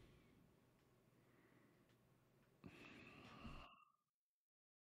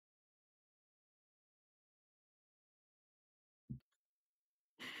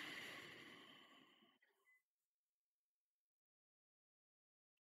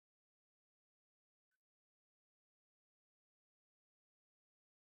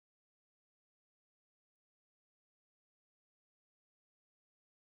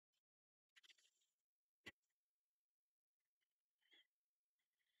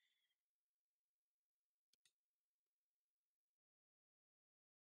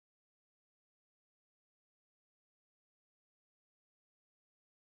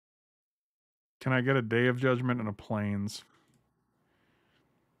 Can I get a Day of Judgment and a Plains?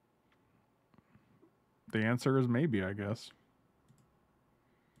 The answer is maybe, I guess.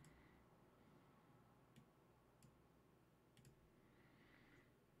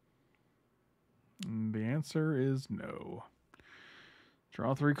 And the answer is no.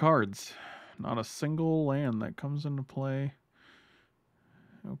 Draw 3 cards. Not a single land that comes into play.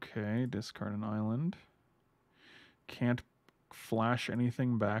 Okay, discard an island. Can't flash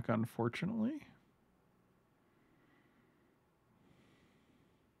anything back, unfortunately.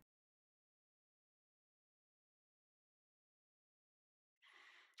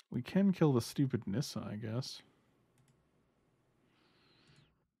 We can kill the stupid Nissa, I guess.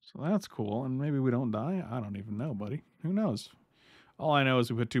 So that's cool. And maybe we don't die. I don't even know, buddy. Who knows? All I know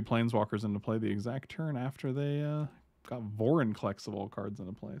is we put 2 planeswalkers into play the exact turn after they got Vorin collects of all cards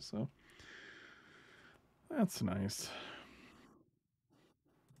into play. So that's nice.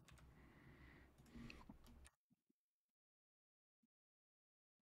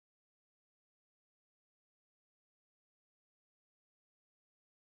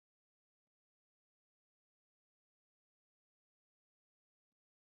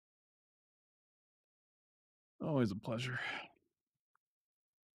 Always a pleasure.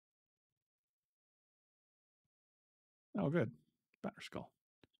 Oh, good. Batterskull.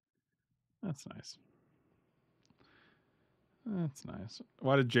 That's nice. That's nice.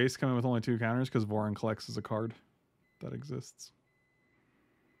 Why did Jace come in with only 2 counters? Because Vorin collects as a card that exists.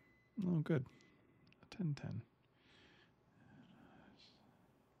 Oh, good. 10/10.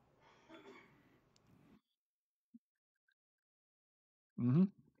 Mm-hmm.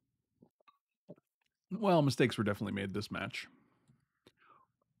 Well, mistakes were definitely made this match.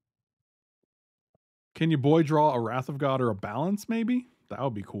 Can you boy draw a Wrath of God or a Balance, maybe? That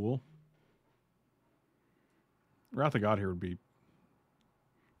would be cool. Wrath of God here would be...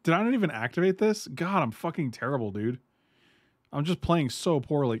 Did I not even activate this? God, I'm fucking terrible, dude. I'm just playing so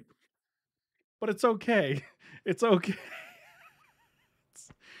poorly. But it's okay. It's okay.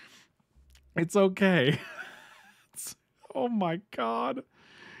 It's okay. Oh my god.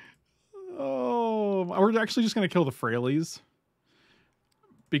 Oh, we're actually just gonna kill the Fraileys.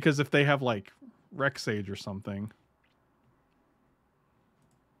 Because if they have like Rex Sage or something.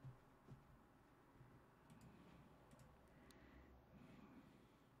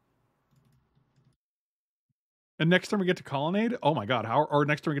 And next time we get to Colonnade, oh my god, how or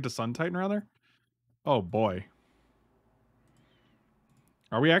next time we get to Sun Titan rather? Oh boy.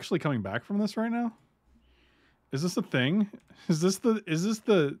 Are we actually coming back from this right now? Is this a thing? Is this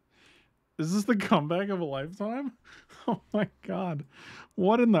the comeback of a lifetime? Oh my god.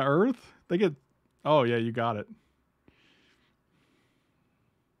 What in the earth? They get... Oh yeah, you got it.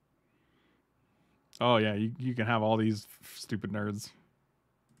 Oh yeah, you can have all these stupid nerds.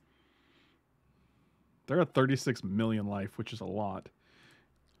 They're at 36 million life, which is a lot.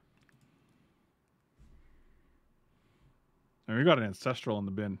 And we got an Ancestral in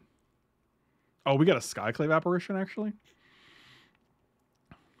the bin. Oh, we got a Skyclave Apparition, actually?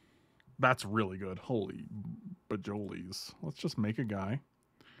 That's really good. Holy bajolies. Let's just make a guy.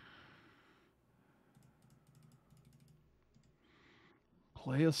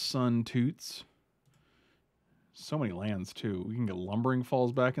 Play a Sun Toots. So many lands, too. We can get Lumbering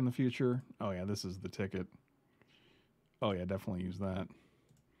Falls back in the future. Oh, yeah, this is the ticket. Oh, yeah, definitely use that.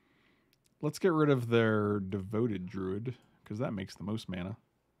 Let's get rid of their Devoted Druid, because that makes the most mana.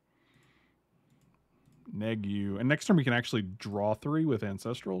 Neg you. And next turn we can actually draw 3 with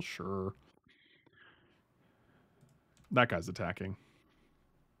Ancestral? Sure. That guy's attacking.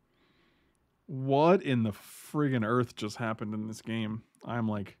 What in the friggin' earth just happened in this game? I'm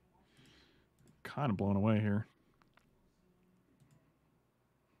like kind of blown away here.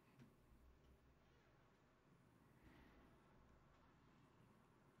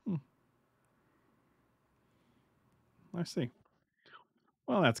 I see.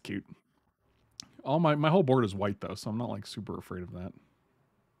 Well, that's cute. All my whole board is white though, so I'm not like super afraid of that.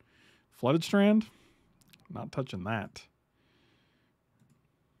 Flooded Strand? Not touching that.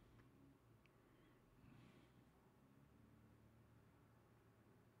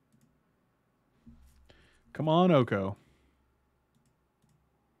 Come on, Oko.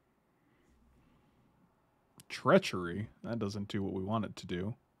 Treachery? That doesn't do what we want it to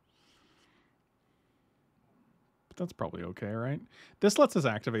do. But that's probably okay, right? This lets us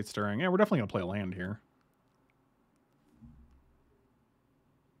activate Stirring. Yeah, we're definitely going to play a land here.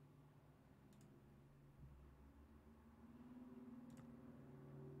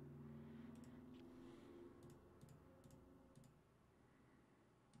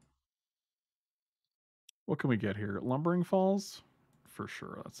 What can we get here? Lumbering Falls? For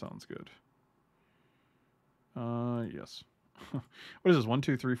sure, that sounds good. Yes. What is this? 1,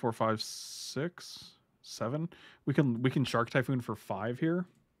 2, 3, 4, 5, 6, 7. We can Shark Typhoon for 5 here.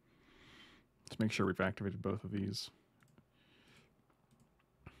 Let's make sure we've activated both of these.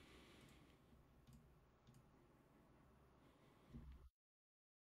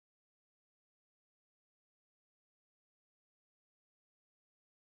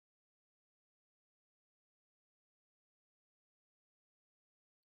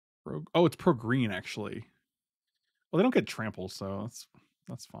 Oh, it's pro green actually. Well, they don't get trample, so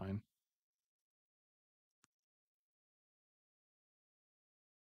that's fine.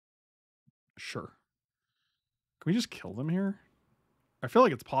 Sure. Can we just kill them here? I feel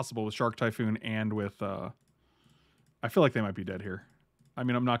like it's possible with Shark Typhoon and with I feel like they might be dead here. I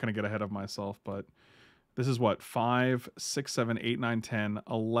mean, I'm not going to get ahead of myself, but this is what 5, 6, 7, 8, 9, 10,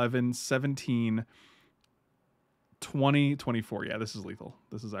 11, 17, 20, 24. Yeah, this is lethal.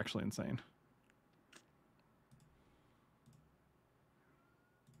 This is actually insane.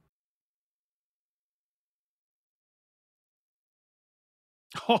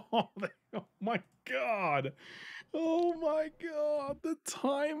 Oh, oh my god. Oh my god. The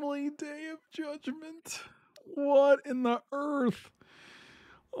timely day of judgment. What in the earth?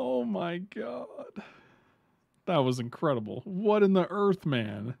 Oh my god. That was incredible. What in the earth,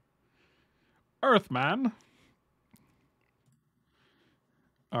 man? Earthman.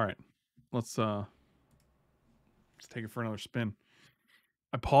 All right. Let's take it for another spin.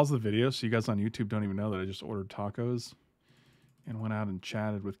 I paused the video so you guys on YouTube don't even know that I just ordered tacos and went out and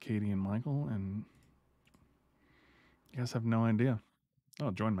chatted with Katie and Michael, and you guys have no idea.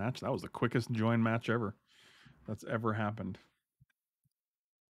 Oh, join match. That was the quickest join match ever that's ever happened.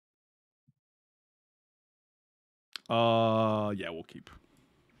 Yeah, we'll keep.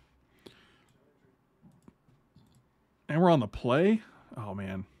 And we're on the play. Oh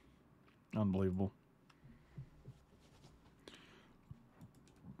man, unbelievable.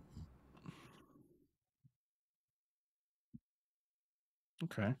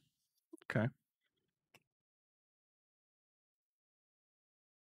 Okay, okay.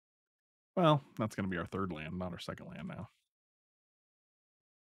 Well, that's gonna be our third land, not our second land now.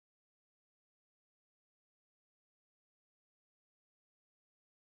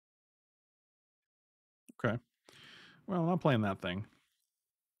 Okay. Well, I'm not playing that thing.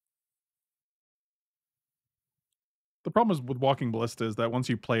 The problem is with Walking Ballista is that once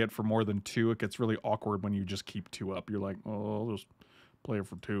you play it for more than 2, it gets really awkward when you just keep 2 up. You're like, oh, I'll just play it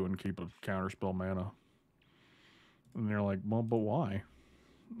for 2 and keep a counterspell mana. And they're like, well, but why?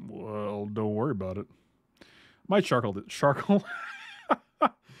 Well, don't worry about it. Might Sharkle it. Sharkle.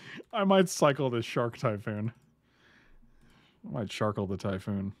 I might cycle this Shark Typhoon. I might Sharkle the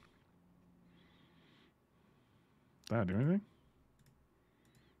Typhoon. Did that do anything?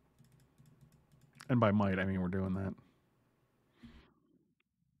 And by might, I mean we're doing that.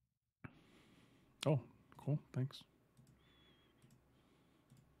 Oh, cool. Thanks.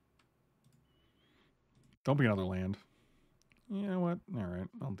 Don't be another land. You know what? All right.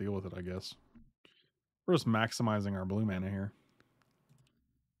 I'll deal with it, I guess. We're just maximizing our blue mana here.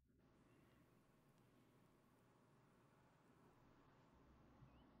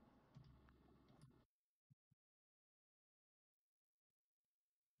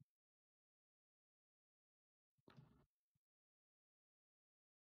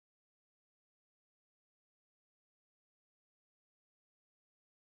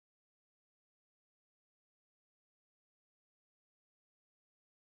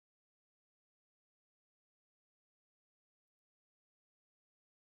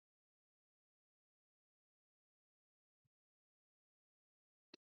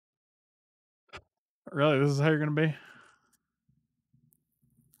 Really? This is how you're going to be?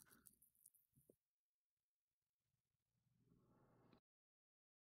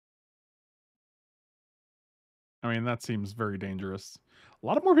 I mean, that seems very dangerous. A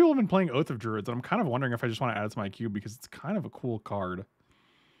lot of more people have been playing Oath of Druids, and I'm kind of wondering if I just want to add it to my queue because it's kind of a cool card.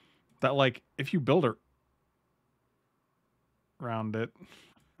 That, like, if you build around it,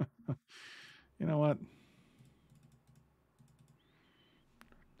 you know what?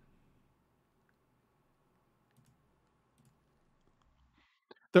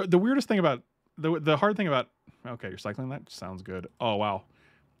 The weirdest thing about the hard thing about okay, you're cycling that sounds good. Oh wow,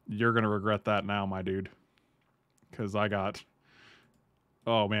 you're gonna regret that now, my dude. Because I got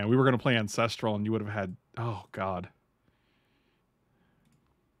oh man, we were gonna play Ancestral, and you would have had oh god.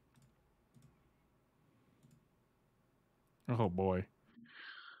 Oh boy.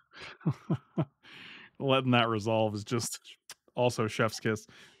 Letting that resolve is just also chef's kiss.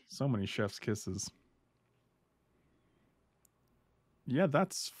 So many chef's kisses. Yeah,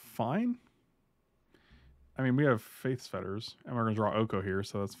 that's fine. I mean, we have Faith's Fetters, and we're going to draw Oko here,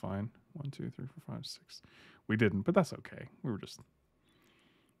 so that's fine. 1, 2, 3, 4, 5, 6. We didn't, but that's okay. We were just.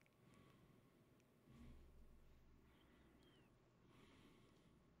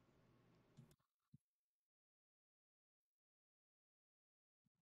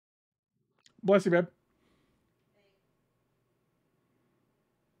 Bless you, babe.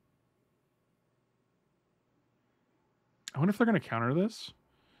 I wonder if they're going to counter this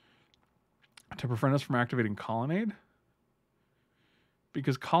to prevent us from activating Colonnade.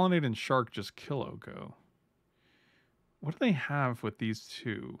 Because Colonnade and Shark just kill Oko. What do they have with these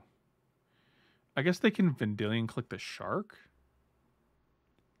two? I guess they can Vendilion click the Shark.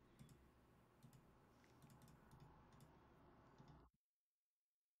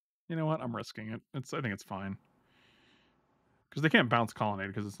 You know what? I'm risking it. I think it's fine. Because they can't bounce Colonnade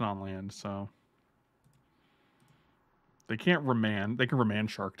because it's not on land, so. They can't remand. They can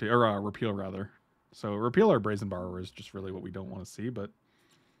remand Shark to, or repeal rather. So repeal or Brazen Borrower is just really what we don't want to see, but.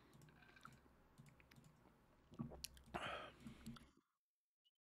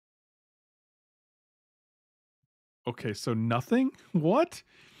 Okay, so nothing? What?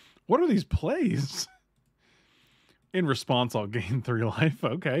 What are these plays? In response, I'll gain 3 life.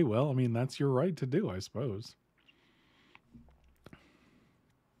 Okay, well, I mean, that's your right to do, I suppose.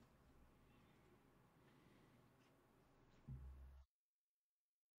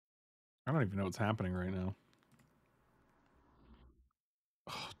 I don't even know what's happening right now.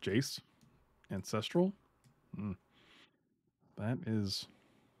 Oh, Jace? Ancestral? That is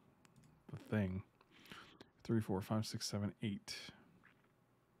the thing. 3, 4, 5, 6, 7, 8.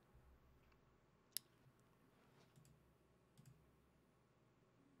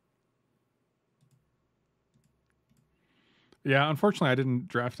 Yeah, unfortunately, I didn't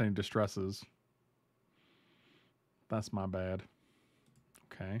draft any distresses. That's my bad.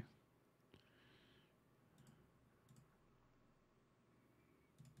 Okay.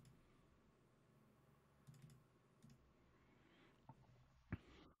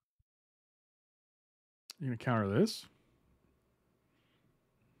 You gonna counter this?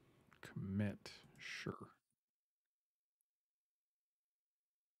 Commit. Sure.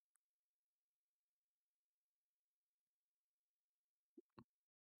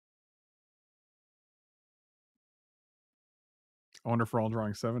 I wonder if we're all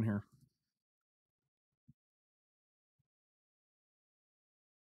drawing 7 here.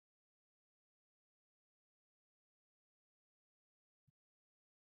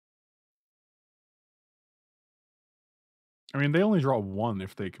 I mean, they only draw 1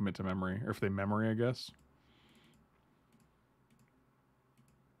 if they commit to memory, or if they memory, I guess.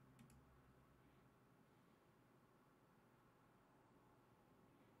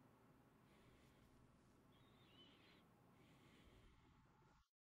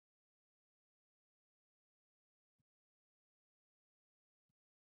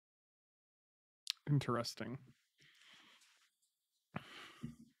 Interesting.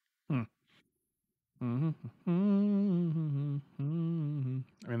 Hmm. I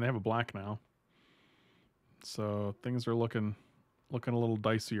mean, they have a black now, so things are looking a little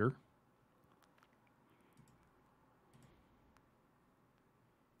dicier.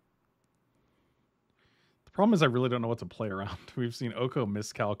 The problem is I really don't know what to play around. We've seen Oko,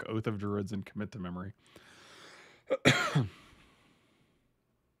 Miscalc, Oath of Druids, and Commit to Memory.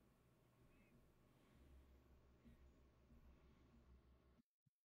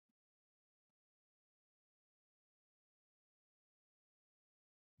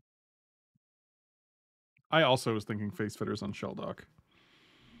 I also was thinking Face Fitters on Shelldock.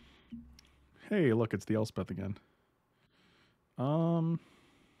 Hey, look, it's the Elspeth again. Let's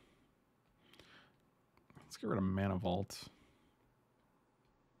get rid of Mana Vault.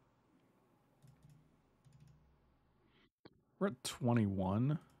 We're at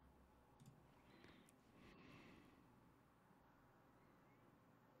 21.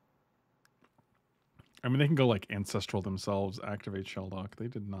 I mean, they can go like Ancestral themselves, activate Shelldock. They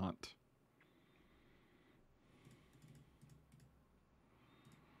did not.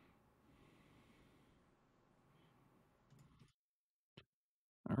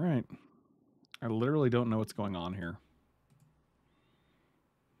 All right. I literally don't know what's going on here.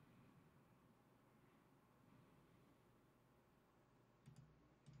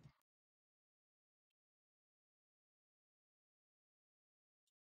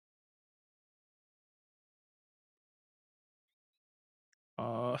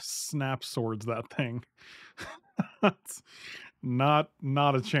 Snap swords that thing. That's not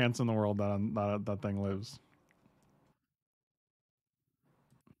a chance in the world that thing lives.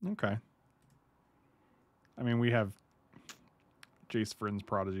 Okay. I mean, we have Jace Vryn's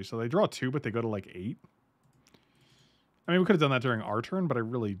Prodigy, so they draw 2, but they go to like 8. I mean, we could have done that during our turn, but I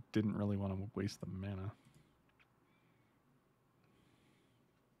really didn't really want to waste the mana.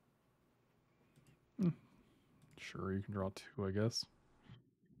 Sure, you can draw 2, I guess.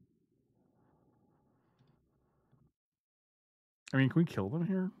 I mean, can we kill them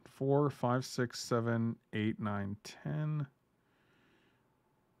here? 4, 5, 6, 7, 8, 9, 10.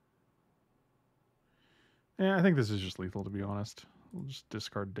 Yeah, I think this is just lethal, to be honest. We'll just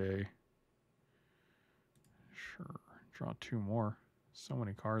discard day. Sure. Draw 2 more. So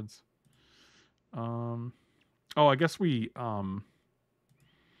many cards. Oh, I guess we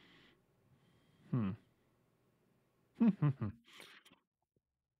hmm.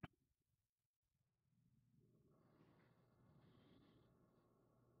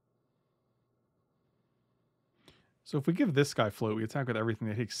 So if we give this guy float, we attack with everything.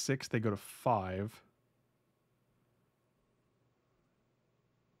 They take 6, they go to 5.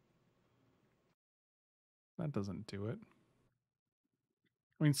 That doesn't do it.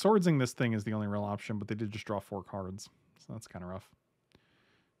 I mean, swordsing this thing is the only real option, but they did just draw 4 cards. So that's kind of rough.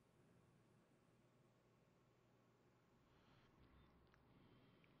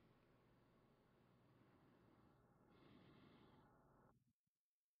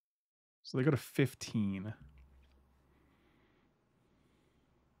 So they go to 15.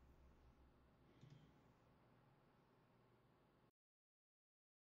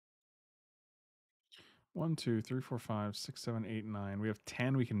 One, two, three, four, five, six, seven, eight, 9. We have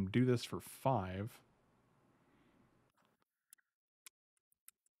 10. We can do this for 5.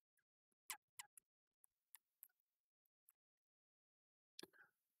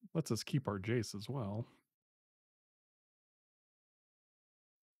 Lets us keep our Jace as well.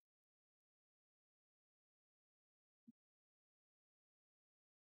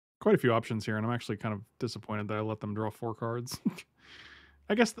 Quite a few options here, and I'm actually kind of disappointed that I let them draw 4 cards.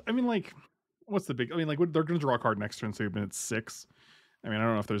 I guess, I mean, like, what's the big... I mean, like, they're going to draw a card next turn, so you've been at 6. I mean, I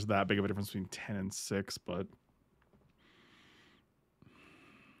don't know if there's that big of a difference between 10 and 6, but...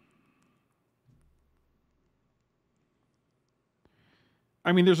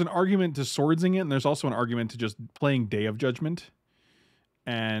 I mean, there's an argument to swordsing it, and there's also an argument to just playing Day of Judgment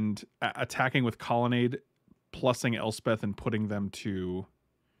and attacking with Colonnade, plussing Elspeth, and putting them to...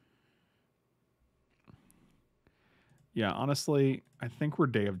 Yeah, honestly, I think we're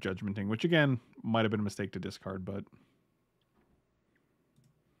Day of Judgmenting, which, again, might have been a mistake to discard, but...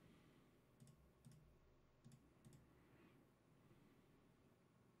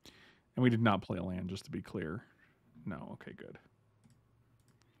 And we did not play a land, just to be clear. No, okay, good.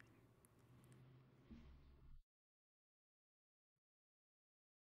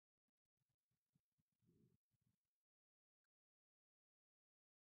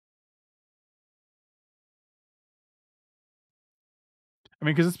 I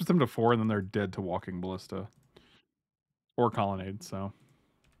mean, because this puts them to 4, and then they're dead to Walking Ballista. Or Colonnade, so...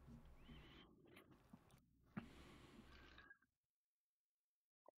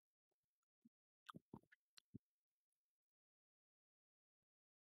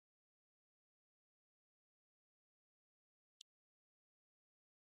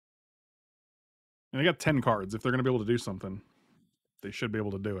 And they got 10 cards. If they're going to be able to do something, they should be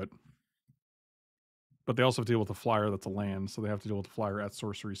able to do it. But they also have to deal with a flyer that's a land, so they have to deal with the flyer at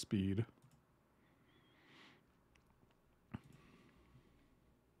sorcery speed.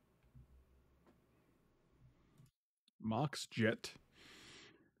 Mox Jet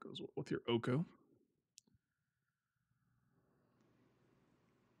goes with your Oko.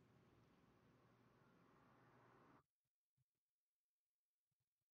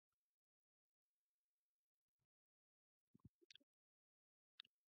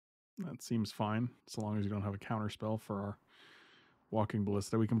 That seems fine, so long as you don't have a counter spell for our Walking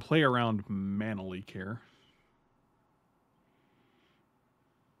Ballista. We can play around Mana Leak here.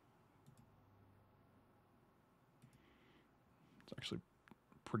 It's actually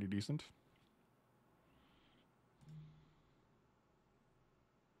pretty decent.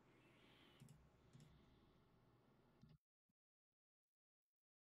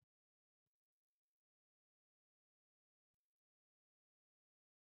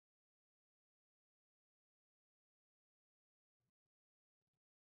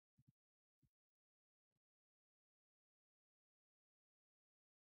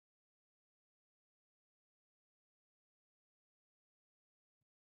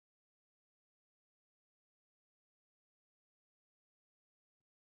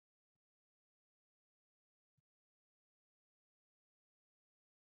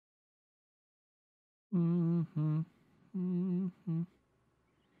 Mm-hmm. Mm-hmm.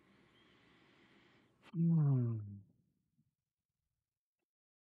 Mm.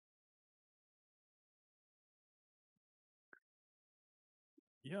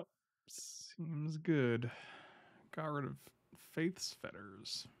 Yep. Seems good. Got rid of Faith's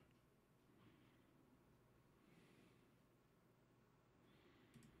fetters.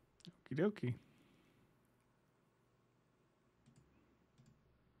 Okie dokie.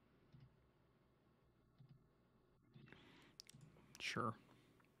 Sure.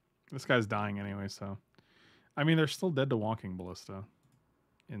 This guy's dying anyway, so. I mean, they're still dead to walking ballista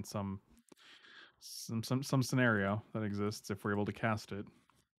in some scenario that exists if we're able to cast it.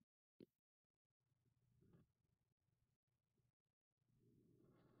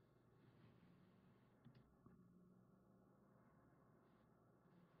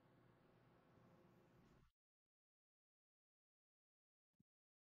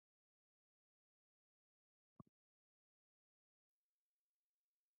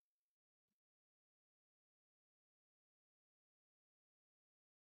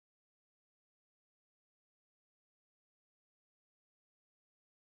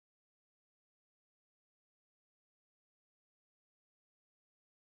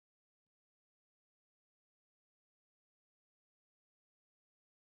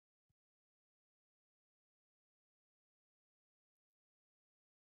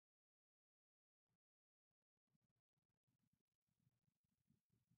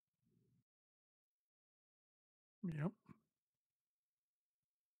 Yep.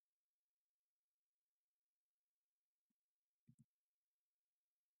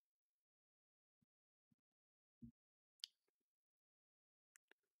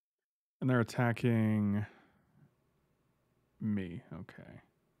 And they're attacking me. Okay.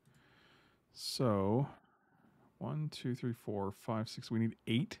 So 1, 2, 3, 4, 5, 6. We need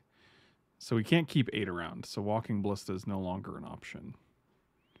 8. So we can't keep 8 around. So walking ballista is no longer an option.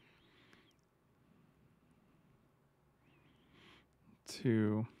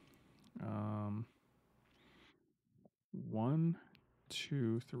 2. 1,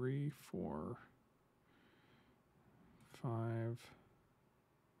 2, 3, 4, 5,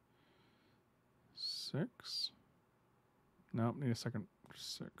 6. Nope, need a second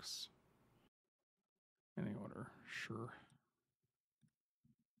 6. Any order, sure.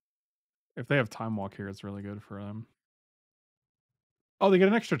 If they have time walk here, it's really good for them. Oh, they get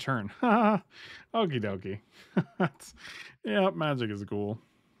an extra turn. Okie dokie. Yeah, magic is cool.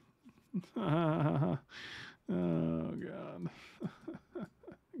 Oh god.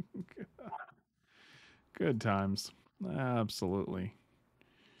 Good times. Absolutely.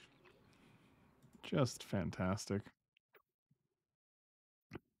 Just fantastic.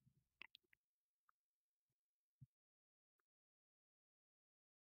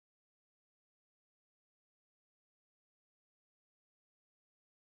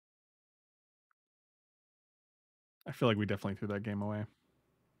 I feel like we definitely threw that game away.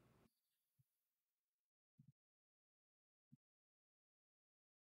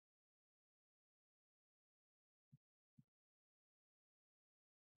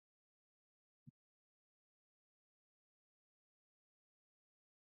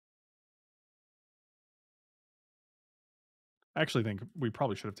 I actually think we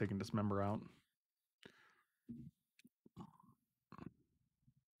probably should have taken Dismember out.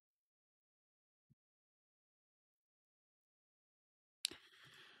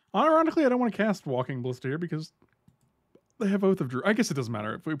 Ironically, I don't want to cast Walking Ballista here because they have Oath of Druid. I guess it doesn't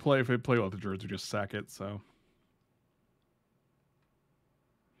matter. If we play Oath of Druids, we just sack it, so.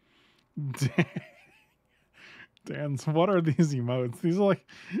 Dan's, what are these emotes? These are like,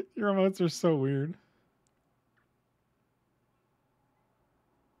 your emotes are so weird.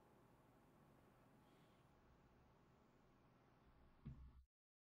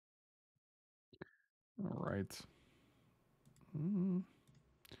 All right.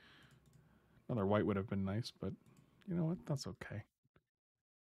 Another white would have been nice, but you know what? That's okay.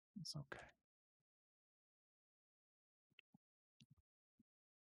 It's okay.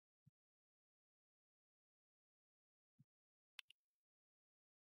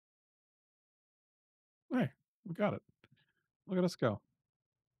 Hey, we got it. Look at us go.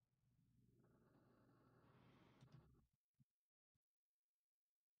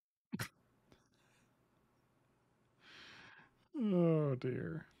 Oh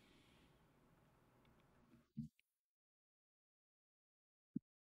dear.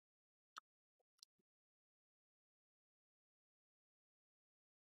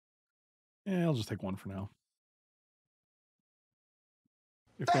 Yeah, I'll just take one for now.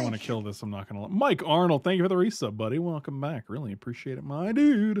 If they want to kill this, I'm not going to. Mike Arnold, thank you for the resub, buddy. Welcome back. Really appreciate it, my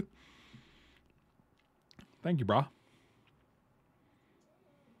dude. Thank you, brah.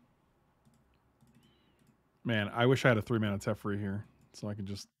 Man, I wish I had a 3-mana Teferi here so I could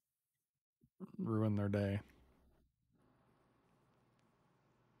just ruin their day.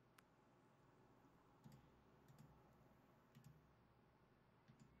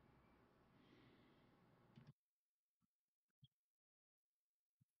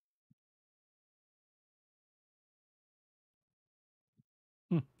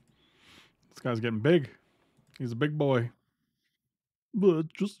 This guy's getting big. He's a big boy.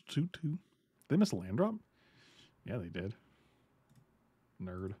 But just 2-2. They miss a land drop? Yeah, they did.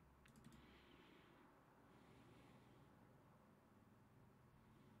 Nerd.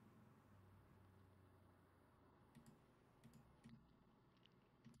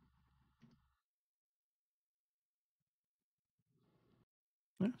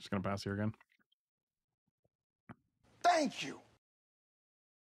 Yeah, just gonna pass here again. Thank you.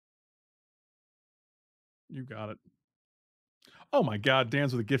 You got it. Oh my god,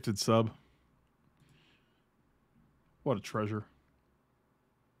 Dan's with a gifted sub. What a treasure.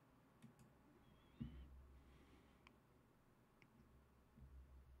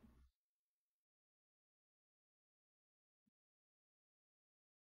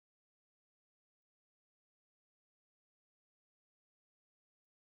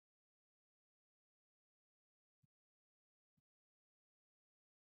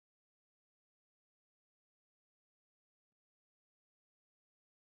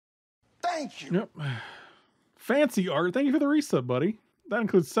 Thank you. Yep. Fancy art. Thank you for the resub, buddy. That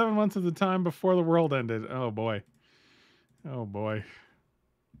includes 7 months of the time before the world ended. Oh boy. Oh boy.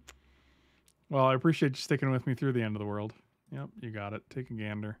 Well, I appreciate you sticking with me through the end of the world. Yep, you got it. Take a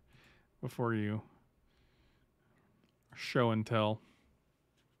gander before you show and tell.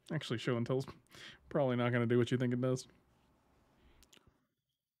 Actually, show and tell's probably not going to do what you think it does.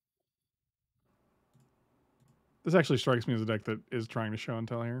 This actually strikes me as a deck that is trying to show and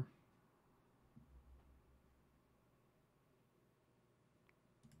tell here.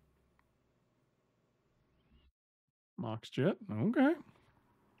 Mox Jet. Okay.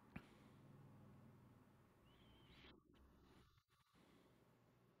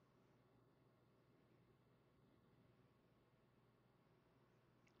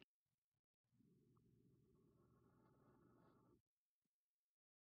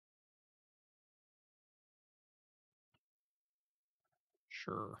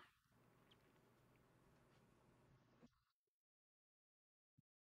 Sure.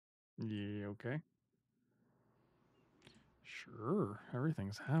 Yeah, okay. Sure.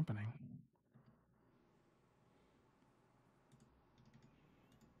 Everything's happening.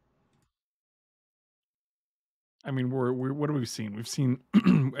 I mean, we're what have we seen? We've seen,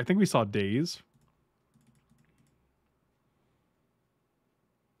 I think we saw Days.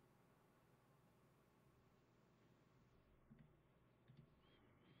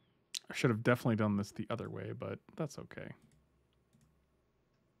 I should have definitely done this the other way, but that's okay.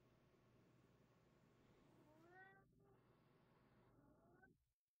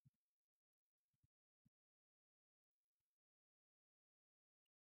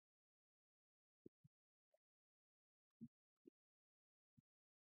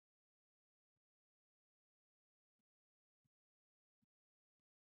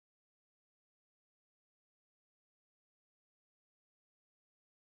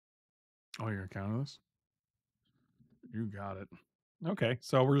 Oh, you're counting this? You got it. Okay,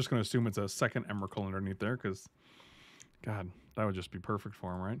 so we're just going to assume it's a second Emrakul underneath there because, God, that would just be perfect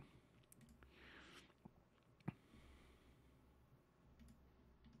for him, right?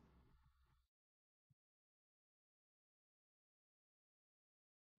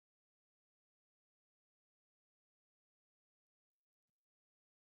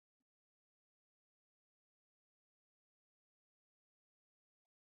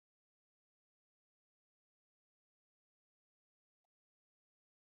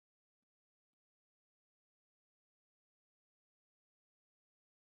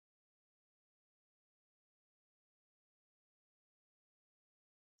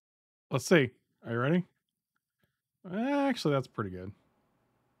 Let's see. Are you ready? Actually, that's pretty good.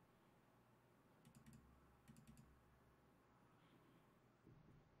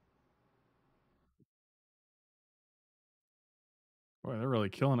 Boy, they're really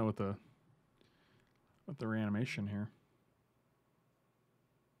killing it with the reanimation here.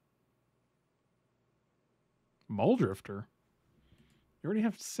 Muldrifter. You already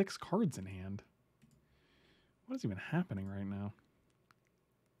have 6 cards in hand. What is even happening right now?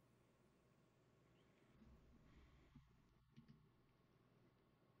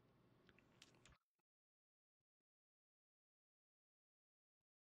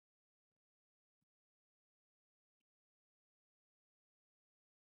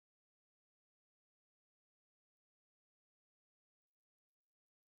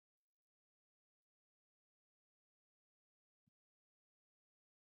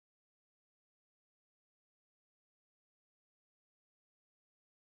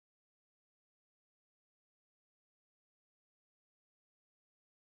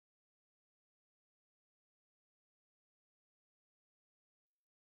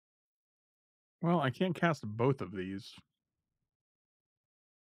 Well, I can't cast both of these.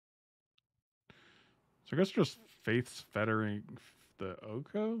 So I guess just Faith's fettering the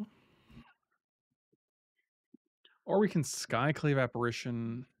Oko? Or we can Skyclave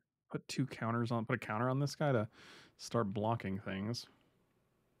Apparition, put put a counter on this guy to start blocking things.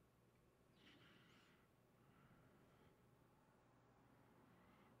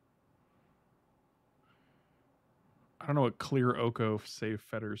 I don't know what clear Oko save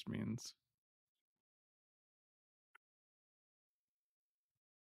fetters means.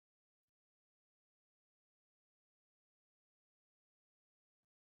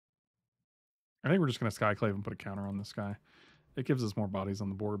 I think we're just going to Skyclave and put a counter on this guy. It gives us more bodies on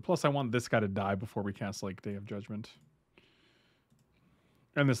the board. Plus, I want this guy to die before we cast like Day of Judgment.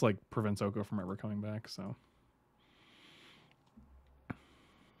 And this like prevents Oko from ever coming back, so.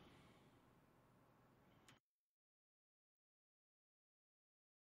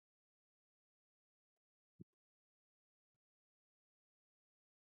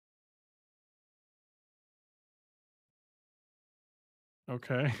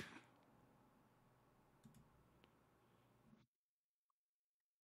 Okay.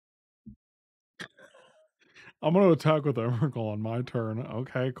 I'm going to attack with Emrakul on my turn.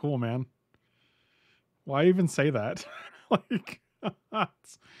 Okay, cool, man. Why even say that? Like,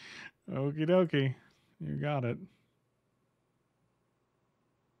 okie dokie. You got it.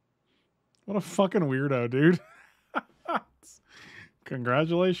 What a fucking weirdo, dude.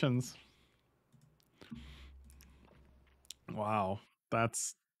 Congratulations. Wow.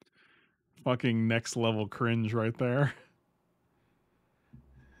 That's fucking next level cringe right there.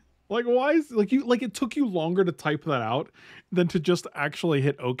 Like, why is like you like it took you longer to type that out than to just actually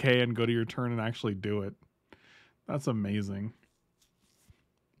hit OK and go to your turn and actually do it. That's amazing.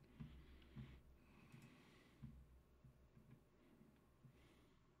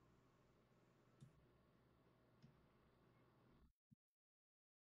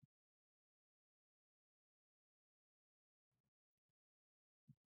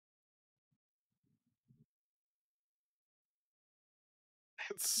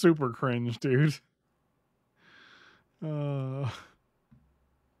 It's super cringe, dude. Uh,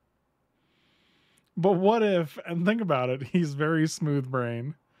 but what if, and think about it, he's very smooth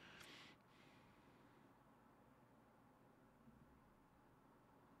brain.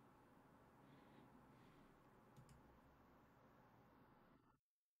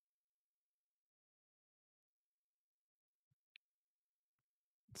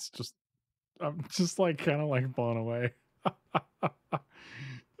 It's just, I'm just like kind of like blown away.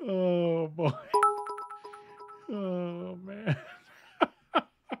 Oh boy. Oh man.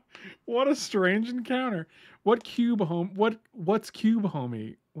 What a strange encounter. What cube home what's cube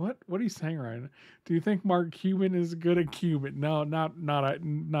homie? What are you saying right now? Do you think Mark Cuban is good at Cuban? No, not no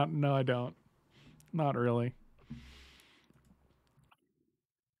I don't. Not really.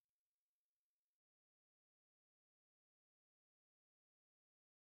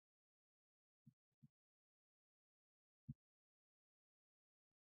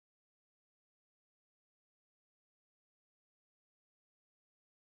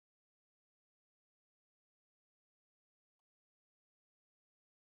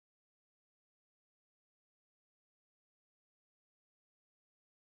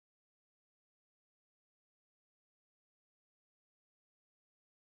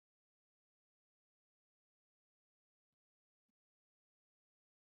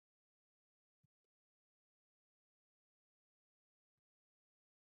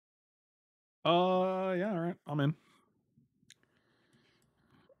 Yeah, all right. I'm in.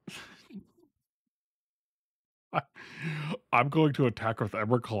 I'm going to attack with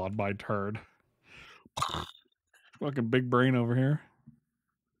Emrakul on my turn. Fucking big brain over here.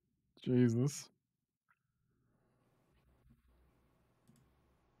 Jesus.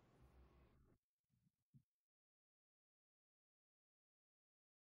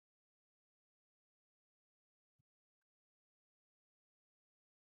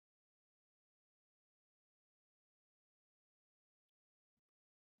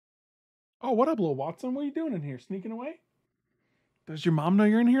 Oh, what up, little Watson? What are you doing in here? Sneaking away? Does your mom know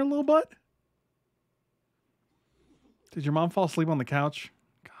you're in here, little butt? Did your mom fall asleep on the couch?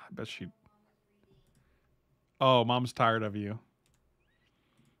 God, I bet she. Oh, mom's tired of you.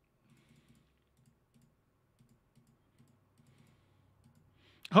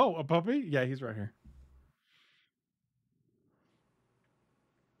 Oh, a puppy? Yeah, he's right here.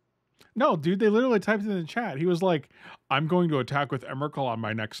 No, dude, they literally typed it in the chat. He was like, I'm going to attack with Emrakul on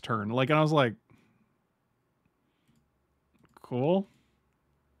my next turn. Like, and I was like, cool.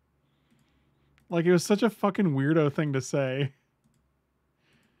 Like, it was such a fucking weirdo thing to say.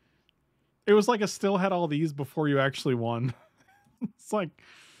 It was like a still had all these before you actually won. It's like,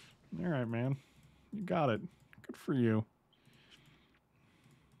 all right, man, you got it. Good for you.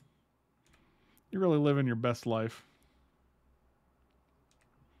 You're really living your best life.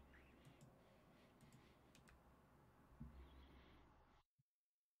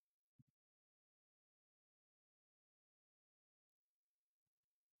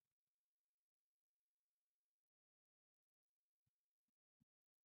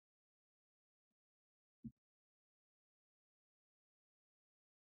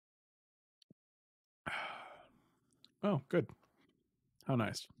 Oh, good. How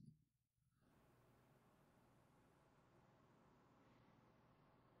nice.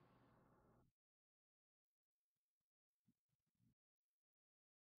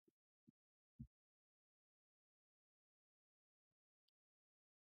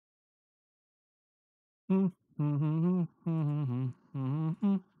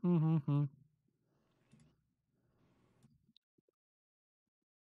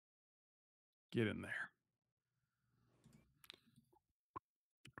 Get in there.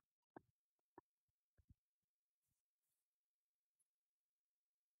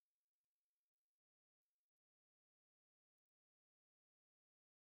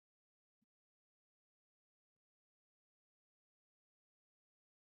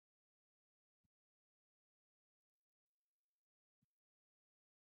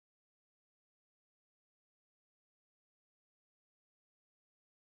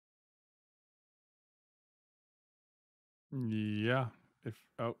 Yeah. If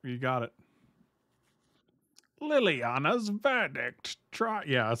you got it. Liliana's verdict. Try.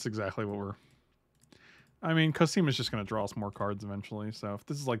 Yeah, that's exactly what we're. I mean, Cosima's just going to draw us more cards eventually. So if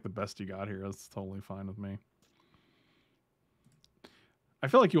this is like the best you got here, that's totally fine with me. I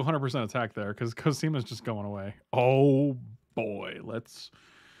feel like you 100% attack there because Cosima's just going away. Oh boy, let's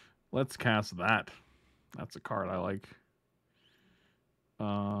cast that. That's a card I like.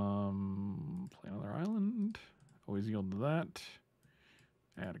 Play another island. Always yield to that.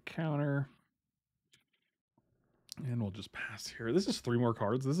 Add a counter. And we'll just pass here. This is 3 more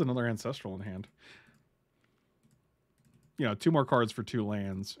cards. This is another ancestral in hand. You know, 2 more cards for 2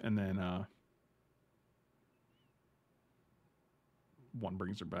 lands, and then 1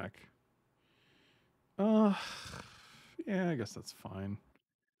 brings her back. Yeah, I guess that's fine.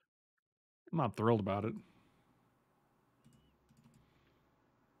 I'm not thrilled about it.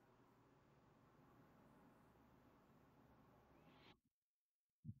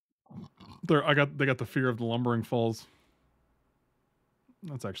 They got the Fear of the Lumbering Falls.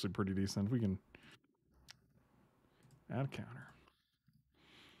 That's actually pretty decent. We can add a counter.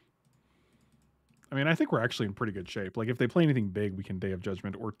 I mean, I think we're actually in pretty good shape. Like if they play anything big, we can Day of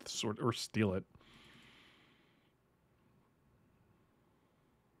Judgment or steal it.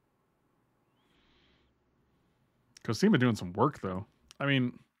 Cosima doing some work though. I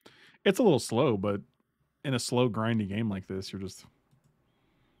mean, it's a little slow, but in a slow, grindy game like this,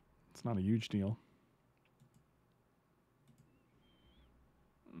 it's not a huge deal.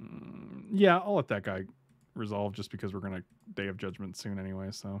 Yeah, I'll let that guy resolve just because we're gonna Day of Judgment soon anyway.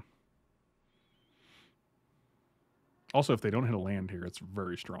 So, also if they don't hit a land here, it's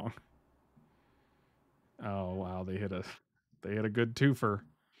very strong. Oh wow, they hit a good twofer.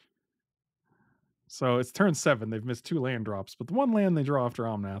 So it's turn 7. They've missed 2 land drops, but the one land they draw after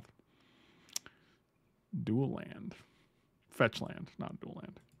Omnath, dual land, fetch land, not dual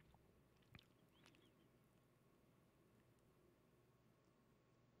land.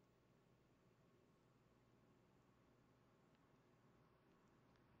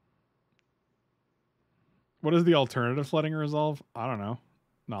 What is the alternative to letting it resolve? I don't know.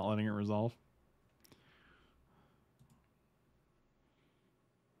 Not letting it resolve.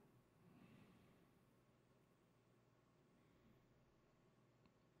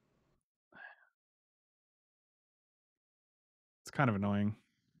 It's kind of annoying.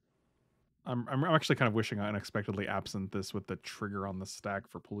 I'm actually kind of wishing I unexpectedly absent this with the trigger on the stack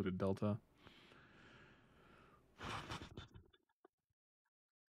for Polluted Delta.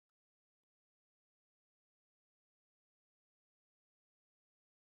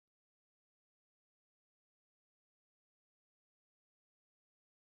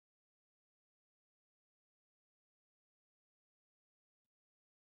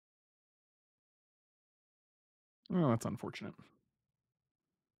 Oh, that's unfortunate.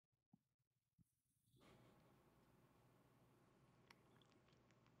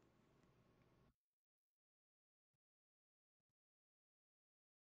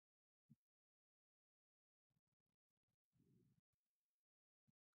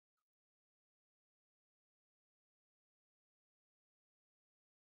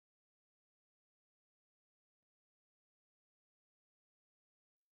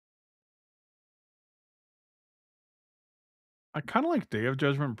 I kind of like Day of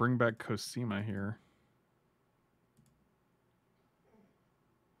Judgment. Bring back Cosima here.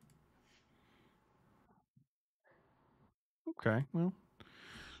 Okay, well,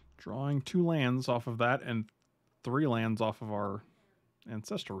 drawing 2 lands off of that and 3 lands off of our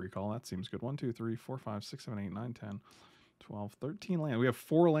Ancestral Recall. That seems good. 1, 2, 3, 4, 5, 6, 7, 8, 9, 10, 12, 13 lands. We have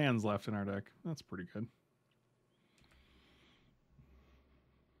 4 lands left in our deck. That's pretty good.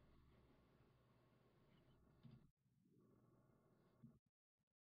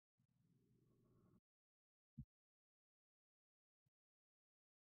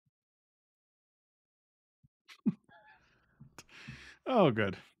 Oh,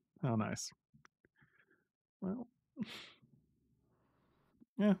 good. Oh, nice. Well,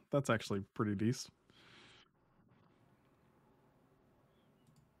 yeah, that's actually pretty decent.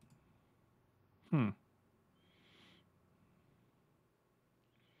 Hmm.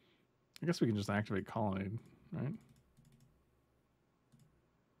 I guess we can just activate Colonnade, right?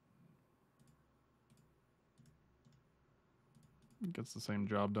 It gets the same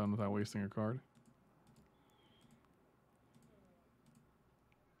job done without wasting a card.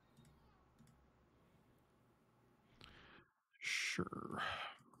 Sure.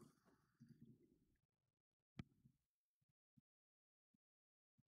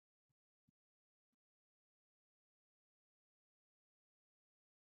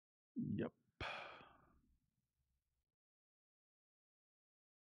 Yep.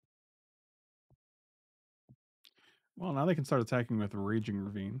 Well, now they can start attacking with Raging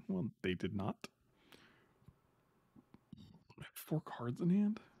Ravine. Well, they did not. 4 cards in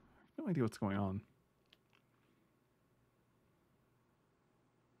hand? No idea what's going on.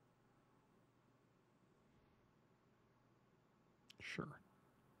 Sure.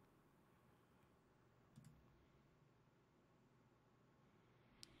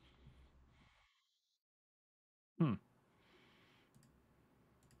 Hmm.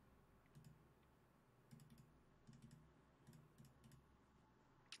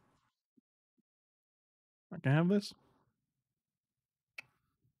 I can have this?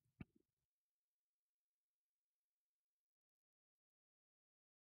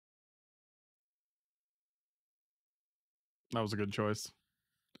 That was a good choice.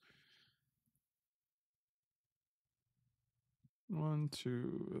 1,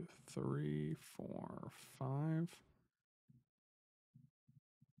 2, 3, 4, 5.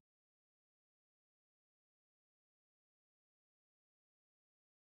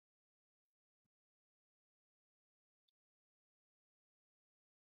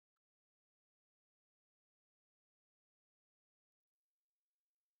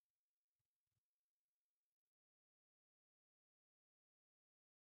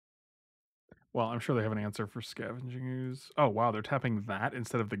 Well, I'm sure they have an answer for Scavenging Ooze. Oh, wow, they're tapping that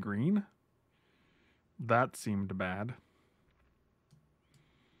instead of the green? That seemed bad.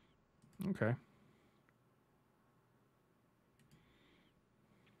 Okay.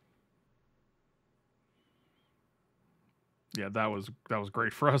 Yeah, that was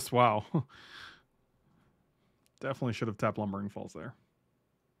great for us. Wow. Definitely should have tapped Lumbering Falls there.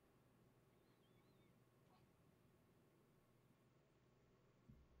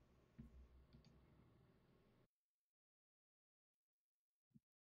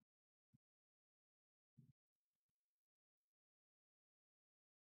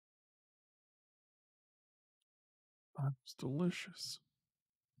 That's delicious.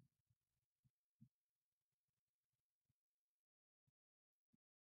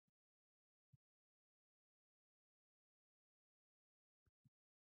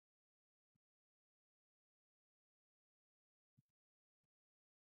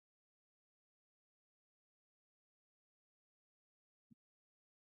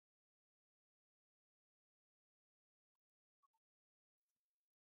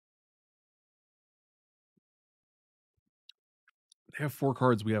 They have 4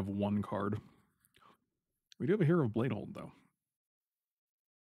 cards. We have 1 card. We do have a Hero of Bladehold, though.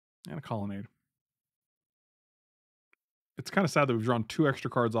 And a Colonnade. It's kind of sad that we've drawn 2 extra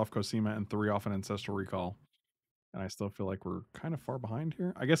cards off Cosima and 3 off an Ancestral Recall. And I still feel like we're kind of far behind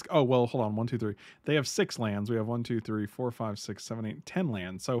here. I guess. Oh, well, hold on. 1, 2, 3. They have 6 lands. We have 1, 2, 3, 4, 5, 6, 7, 8, 10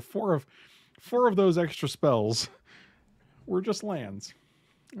 lands. So 4 of those extra spells were just lands.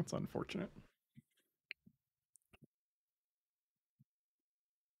 That's unfortunate.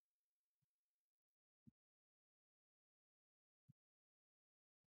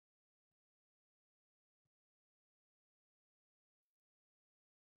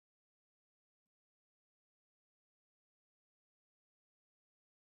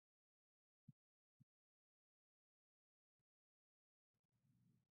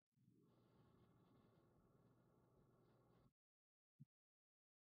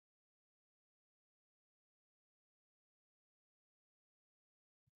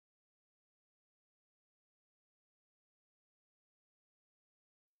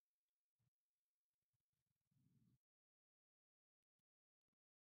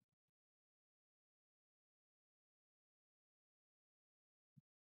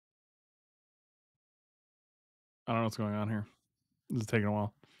 I don't know what's going on here. This is taking a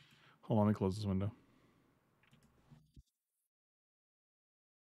while. Hold on, let me close this window.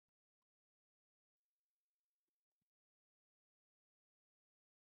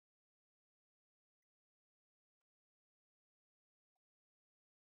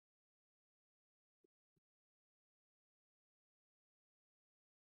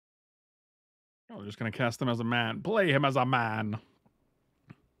 Oh, we're just gonna cast him as a man. Play him as a man.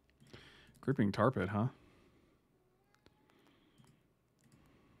 Creeping tar pit, huh?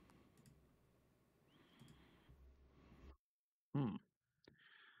 Hmm.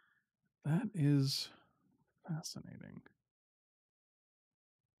 That is fascinating.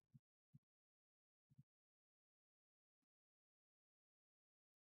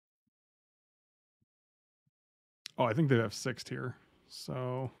 Oh, I think they have 6 here.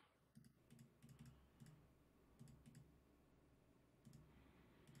 So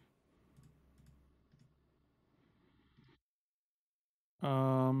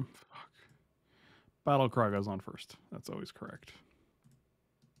fuck. Battle Cry goes on first. That's always correct.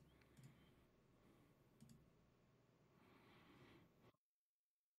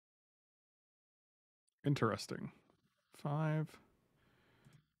 Interesting. 5.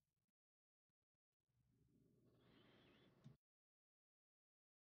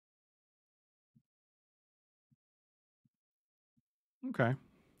 Okay.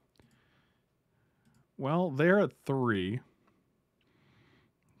 Well, they're at 3.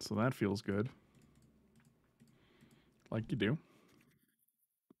 So that feels good. Like you do.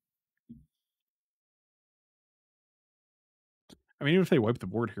 I mean, even if they wipe the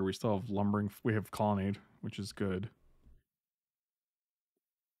board here, we still have lumbering. We have colonnade, which is good.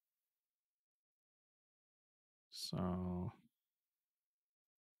 So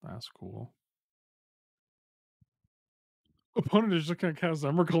that's cool. Opponent is just going to cast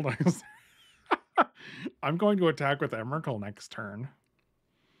Emrakul next. I'm going to attack with Emrakul next turn.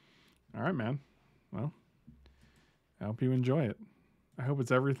 All right, man. Well, I hope you enjoy it. I hope it's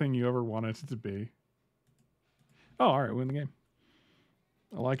everything you ever wanted it to be. Oh, all right, win the game.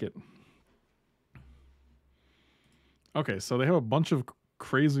 I like it. Okay, so they have a bunch of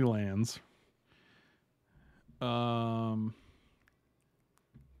crazy lands. I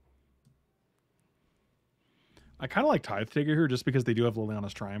kind of like Tithe Taker here just because they do have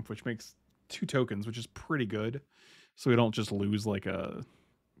Liliana's Triumph, which makes 2 tokens, which is pretty good. So we don't just lose like a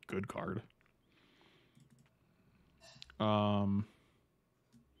good card.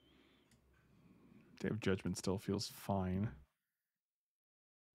 Day of Judgment still feels fine.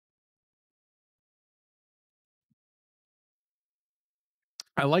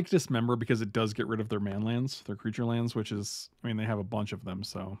 I like Dismember because it does get rid of their man lands, their creature lands, which is, I mean, they have a bunch of them,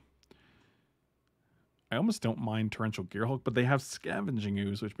 so. I almost don't mind Torrential Gearhulk, but they have Scavenging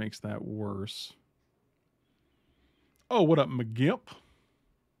Ooze, which makes that worse. Oh, what up, McGimp?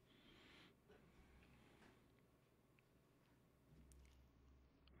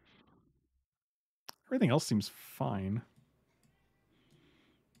 Everything else seems fine.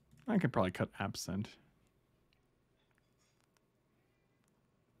 I could probably cut Absent.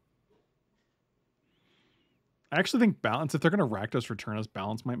 I actually think Balance, if they're going to Rakdos return us,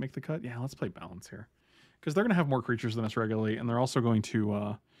 Balance might make the cut. Yeah, let's play Balance here. Because they're going to have more creatures than us regularly, and they're also going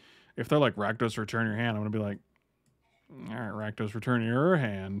to, if they're like, Rakdos return your hand, I'm going to be like, all right, Rakdos return your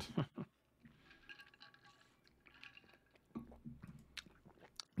hand.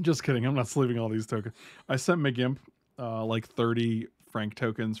 Just kidding, I'm not sleeving all these tokens. I sent McGimp like 30 Frank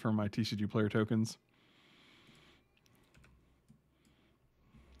tokens from my TCG player tokens.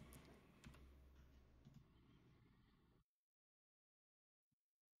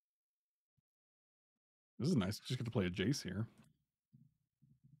 This is nice. Just get to play a Jace here.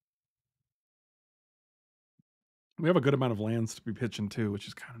 We have a good amount of lands to be pitching too, which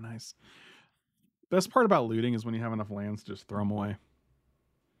is kind of nice. Best part about looting is when you have enough lands to just throw them away.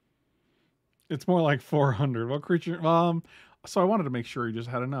 It's more like 400. What creature? So I wanted to make sure he just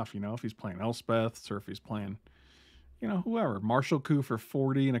had enough. You know, if he's playing Elspeths or if he's playing, you know, whoever. Marshall Coup for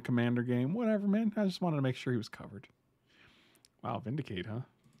 40 in a commander game, whatever, man. I just wanted to make sure he was covered. Wow, Vindicate, huh?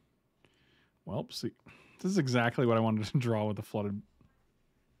 Well, see, this is exactly what I wanted to draw with the flooded.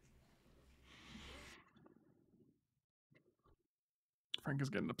 Frank is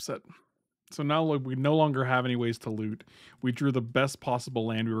getting upset. So now like, we no longer have any ways to loot. We drew the best possible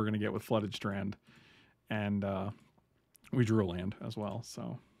land we were going to get with Flooded Strand, and we drew a land as well.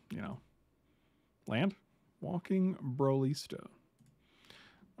 So, you know, land, Walking Brolista.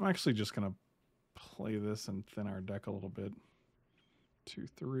 I'm actually just going to play this and thin our deck a little bit. 2,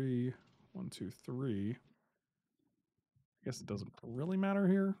 3, 1, 2, 3. I guess it doesn't really matter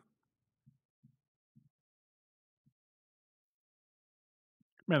here.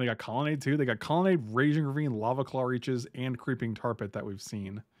 Man, they got Colonnade too. They got Colonnade, Raging Ravine, Lava Claw Reaches, and Creeping Tar Pit that we've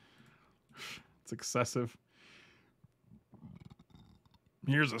seen. It's excessive.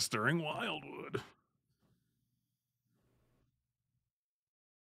 Here's a Stirring Wildwood.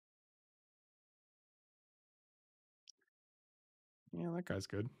 Yeah, that guy's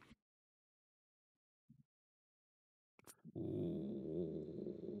good.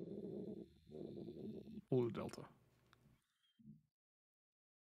 Blue Delta.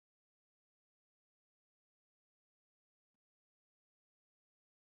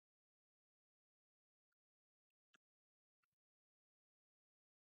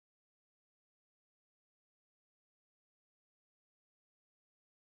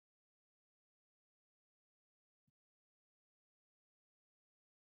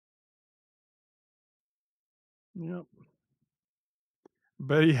 Yep.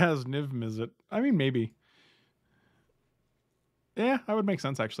 But he has Niv Mizzet. I mean, maybe. Yeah, that would make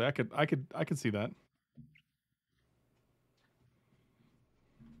sense actually. I could see that.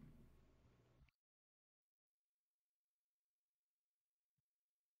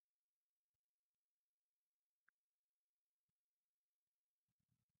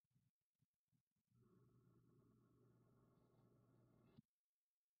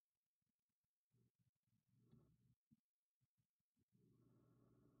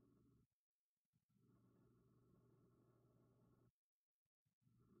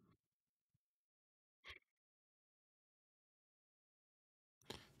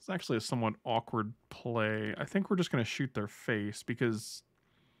 It's actually a somewhat awkward play. I think we're just going to shoot their face because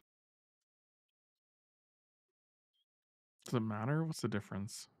does it matter? What's the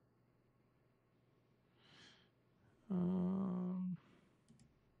difference? Um,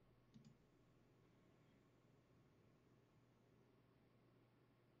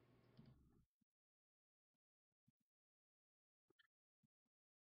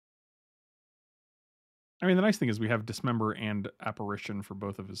 I mean, the nice thing is we have Dismember and Apparition for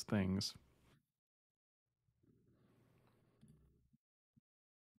both of his things.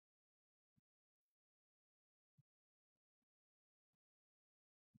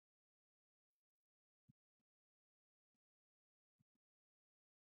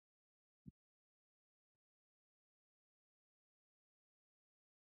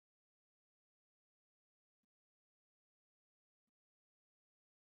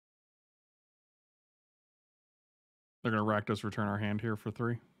 They're going to Rakdos return our hand here for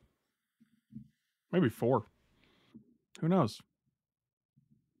 3. Maybe 4. Who knows?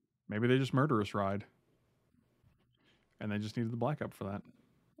 Maybe they just Murderous Ride. And they just needed the black up for that.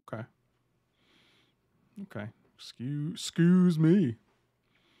 Okay. Okay. Excuse me.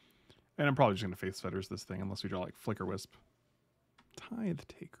 And I'm probably just going to Faith Fetters this thing unless we draw like Flicker Wisp. Tithe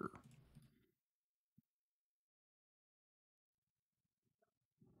Taker.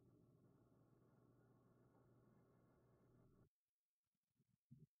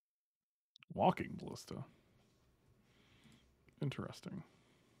 Walking Ballista. Interesting.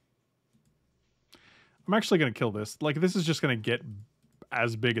 I'm actually going to kill this. Like, this is just going to get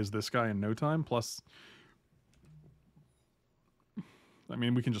as big as this guy in no time. Plus, I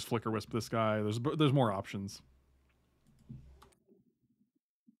mean, we can just Flicker Wisp this guy. There's more options.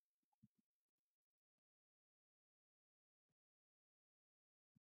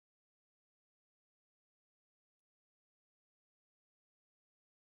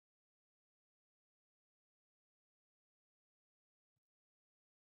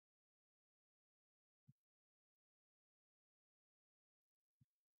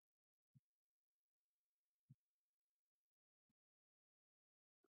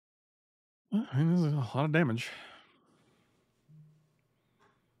 I mean, this is a lot of damage.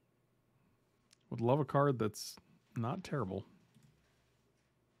 Would love a card that's not terrible.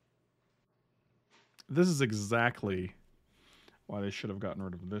 This is exactly why they should have gotten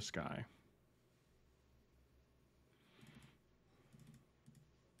rid of this guy.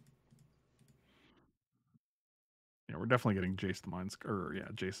 Yeah, we're definitely getting Jace the Mind. Or yeah,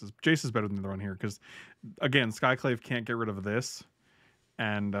 Jace is better than the other one here because again, Skyclave can't get rid of this,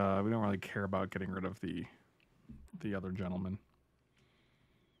 and we don't really care about getting rid of the other gentleman.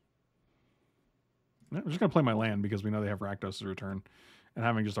 Yeah, I'm just gonna play my land because we know they have Rakdos' return, and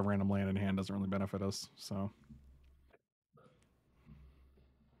having just a random land in hand doesn't really benefit us. So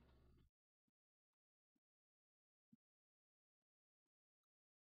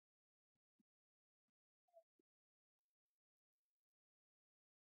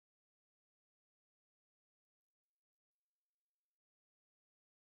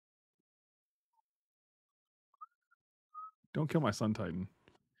don't kill my Sun Titan.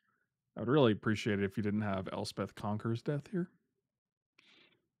 I would really appreciate it if you didn't have Elspeth Conquer's Death here.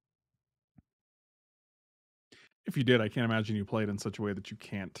 If you did, I can't imagine you played in such a way that you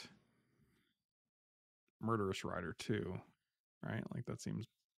can't Murderous Rider too, right? Like that seems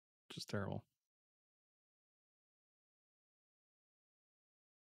just terrible.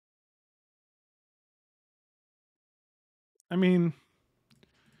 I mean,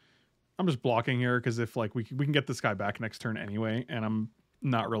 I'm just blocking here because if like we can get this guy back next turn anyway, and I'm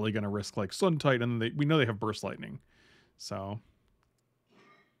not really gonna risk like Sun Titan. We know they have Burst Lightning, so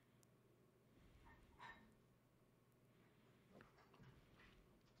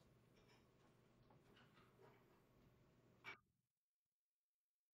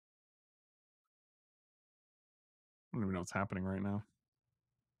I don't even know what's happening right now.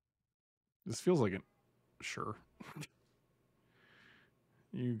 This feels like it. Sure,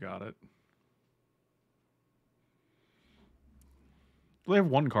 you got it. They have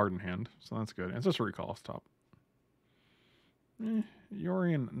one card in hand, so that's good. It's just a recall off top.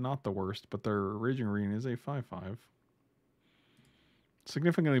 Yorion, not the worst, but their Raging Marine is a 5/5.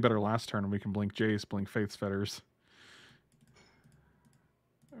 Significantly better last turn. We can blink Jace, blink Faith's Fetters.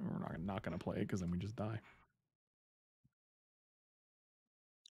 We're not going to play it because then we just die.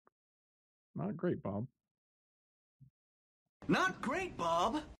 Not great, Bob. Not great,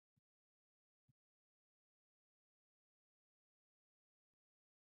 Bob.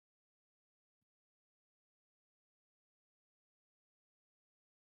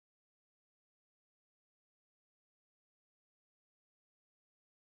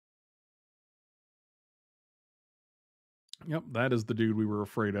 Yep, that is the dude we were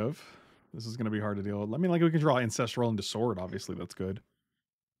afraid of. This is going to be hard to deal with. I mean, like, we can draw Ancestral into Sword, obviously. That's good.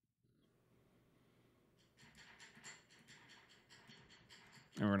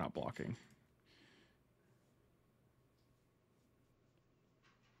 And we're not blocking.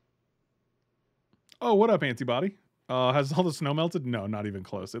 Oh, what up, Antibody? Has all the snow melted? No, not even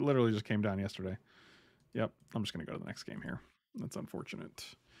close. It literally just came down yesterday. Yep, I'm just going to go to the next game here. That's unfortunate.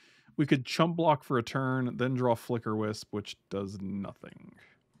 We could chump block for a turn, then draw Flicker Wisp, which does nothing.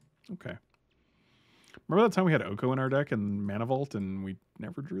 Okay. Remember that time we had Oko in our deck and Mana Vault and we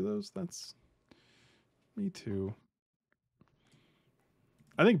never drew those? That's me too.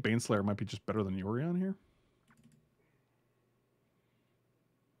 I think Baneslayer might be just better than Yorion here.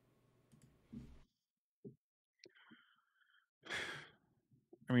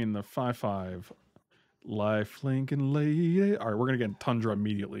 I mean, the 5/5 lifelink and lady. All right, we're going to get Tundra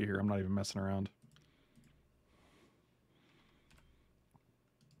immediately here. I'm not even messing around.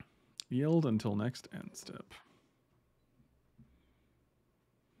 Yield until next end step.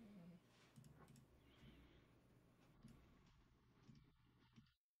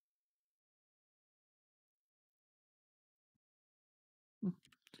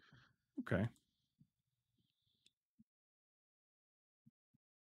 Okay.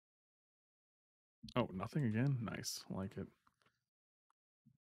 Oh, nothing again? Nice. Like it.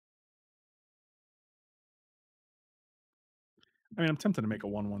 I mean, I'm tempted to make a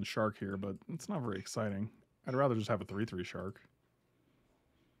 1/1 shark here, but it's not very exciting. I'd rather just have a 3/3 shark.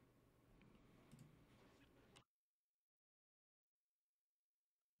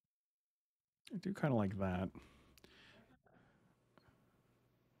 I do kind of like that.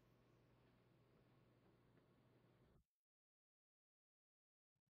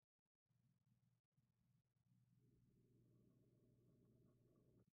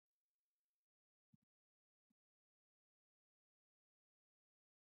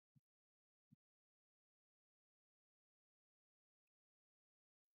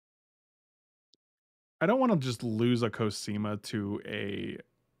 I don't want to just lose a Cosima to a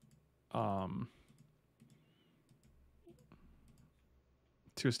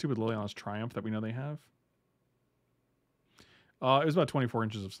stupid Liliana's Triumph that we know they have. It was about 24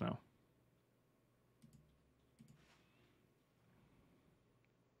 inches of snow.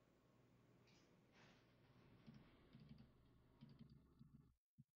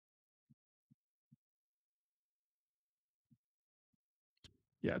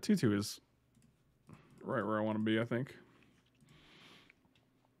 Yeah, 2/2 is right where I want to be, I think.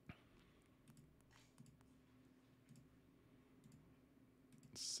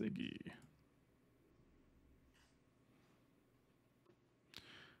 Siggy.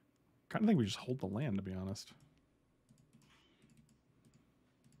 Kind of think we just hold the land, to be honest.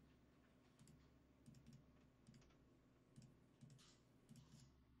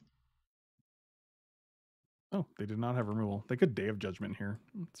 Oh, they did not have removal. They could Day of Judgment here.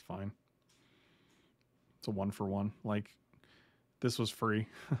 It's fine. It's a 1-for-1. Like, this was free.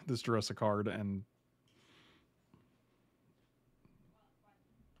 This drew us a card, and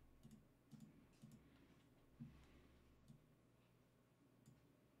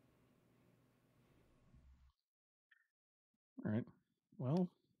right. Well,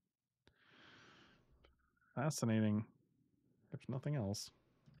 fascinating. If nothing else.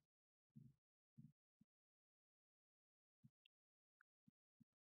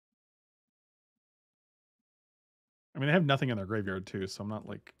 I mean, they have nothing in their graveyard too, so I'm not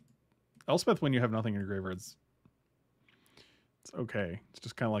like Elspeth. When you have nothing in your graveyard, it's okay. It's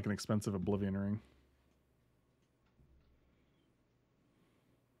just kind of like an expensive Oblivion ring.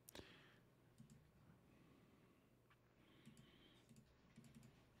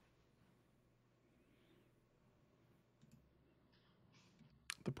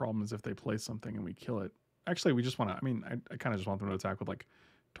 The problem is if they play something and we kill it. Actually, we just want to. I mean, I kind of just want them to attack with like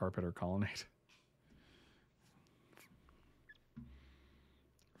Tar Pit or Colonnade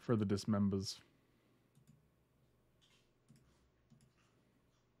for the dismembers.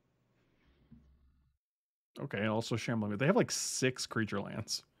 Okay, also Shambling. They have like 6 creature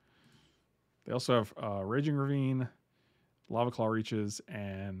lands. They also have Raging Ravine, Lava Claw Reaches,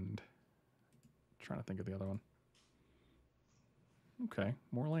 and I'm trying to think of the other one. Okay,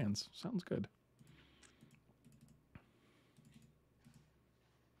 more lands. Sounds good.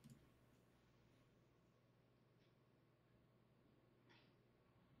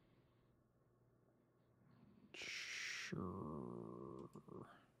 Sure.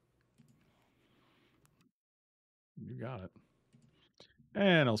 You got it.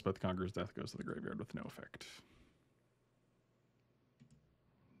 And Elspeth Conqueror's Death goes to the graveyard with no effect.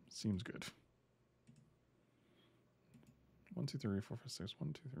 Seems good. 1, 2, 3, 4, 5, 6.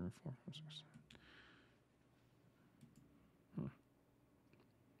 1, 2, 3, 4, 5, 6.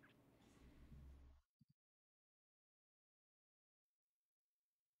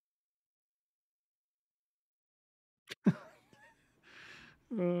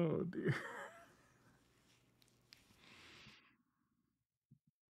 Oh dear.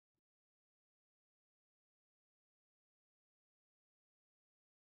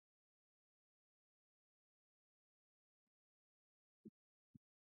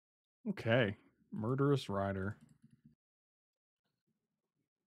 Okay. Murderous Rider.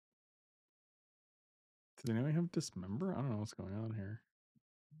 Did anyone have Dismember? I don't know what's going on here.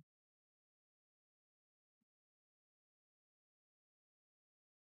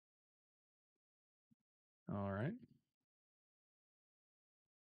 All right.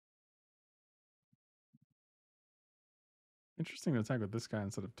 Interesting to attack with this guy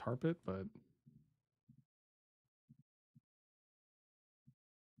instead of Tarpit, but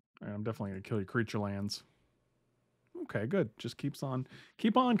I'm definitely going to kill your creature lands. Okay, good. Just keep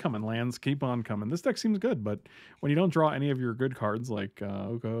on coming, lands. Keep on coming. This deck seems good, but when you don't draw any of your good cards like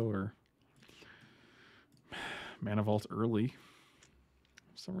Oko or Mana Vault early,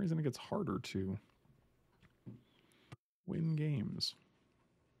 for some reason it gets harder to win games.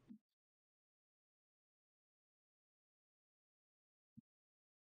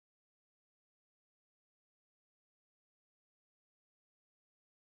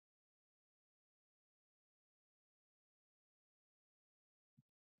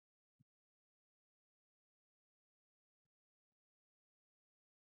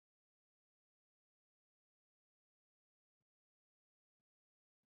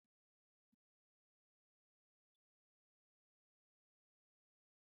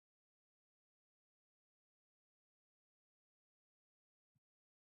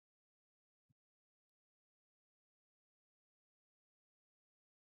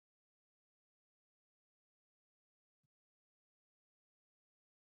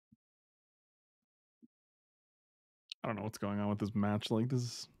 I don't know what's going on with this match. Like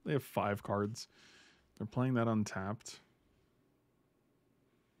this, they have 5 cards. They're playing that untapped.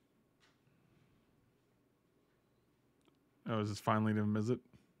 Oh, is this finally to visit?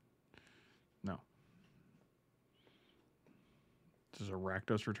 No. Does a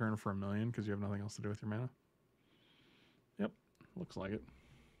Rakdos return for 1,000,000 because you have nothing else to do with your mana? Yep, looks like it.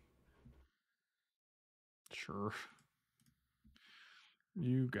 Sure.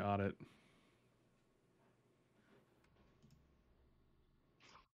 You got it.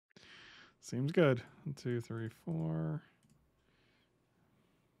 Seems good. 1, 2, 3, 4.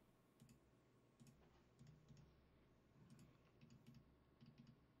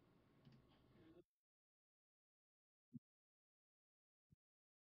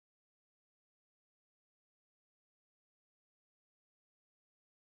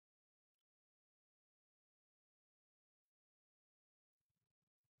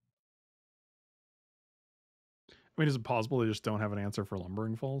 I mean, is it possible they just don't have an answer for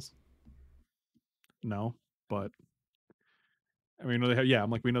Lumbering Falls? No, but I mean, they have, yeah,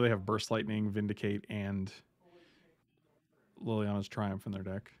 I'm like, we know they have Burst Lightning, Vindicate, and Liliana's Triumph in their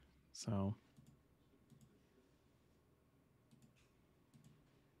deck. So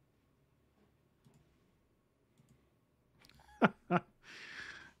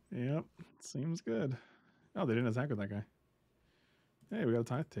Yep. Seems good. Oh, they didn't attack with that guy. Hey, we got a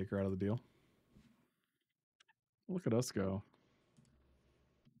tithe taker out of the deal. Look at us go.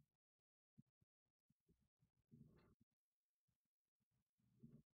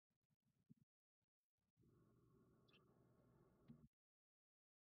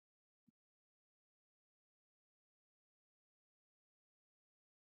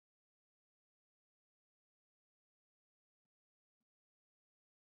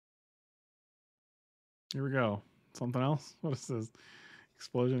 Here we go. Something else? What is this?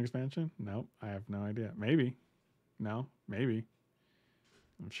 Explosion expansion? Nope. I have no idea. Maybe. No. Maybe.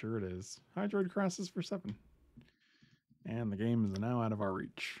 I'm sure it is. Hydroid crosses for 7. And the game is now out of our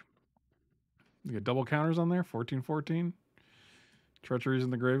reach. You get double counters on there 14-14. Treacheries in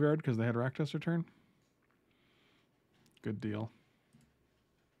the graveyard because they had Rakdos return. Good deal.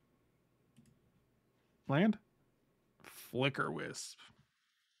 Land? Flicker Wisp.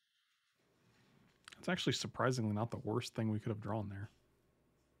 It's actually surprisingly not the worst thing we could have drawn there.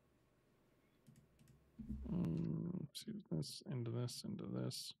 See this, into this, into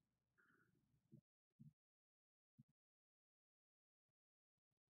this.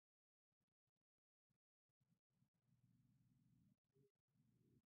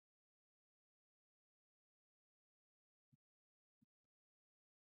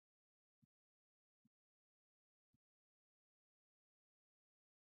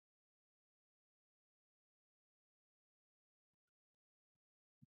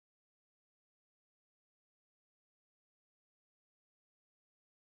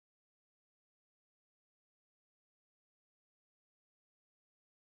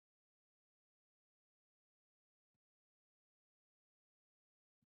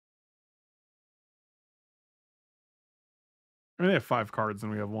 I mean, they have 5 cards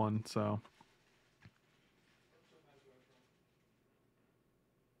and we have 1, so.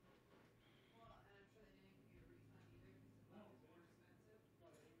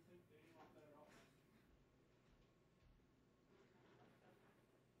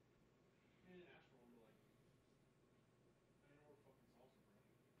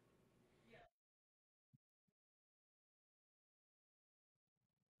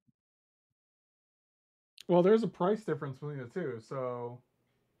 Well, there's a price difference between the two, so.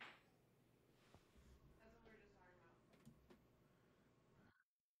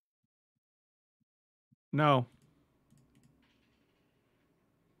 No.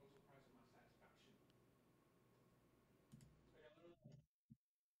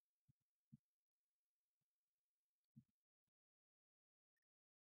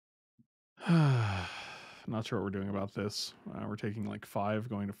 Not sure what we're doing about this. We're taking like 5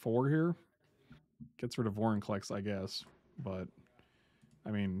 going to 4 here. Gets rid of Vorinclex, I guess. But, I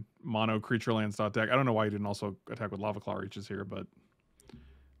mean, mono creature lands dot deck. I don't know why you didn't also attack with Lava Claw Reaches here, but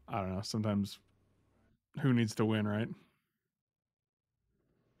I don't know. Sometimes who needs to win, right?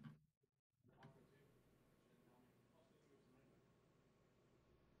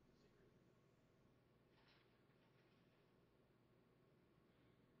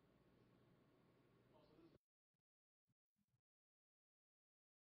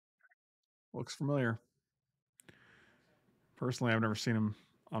 Looks familiar. Personally, I've never seen him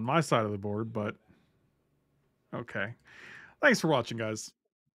on my side of the board, but okay. Thanks for watching, guys.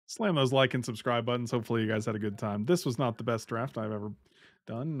 Slam those like and subscribe buttons. Hopefully, you guys had a good time. This was not the best draft I've ever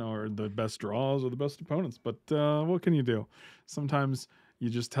done, or the best draws, or the best opponents, but what can you do? Sometimes you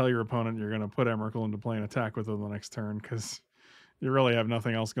just tell your opponent you're going to put Emrakul into play and attack with them the next turn because you really have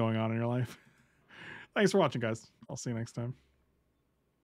nothing else going on in your life. Thanks for watching, guys. I'll see you next time.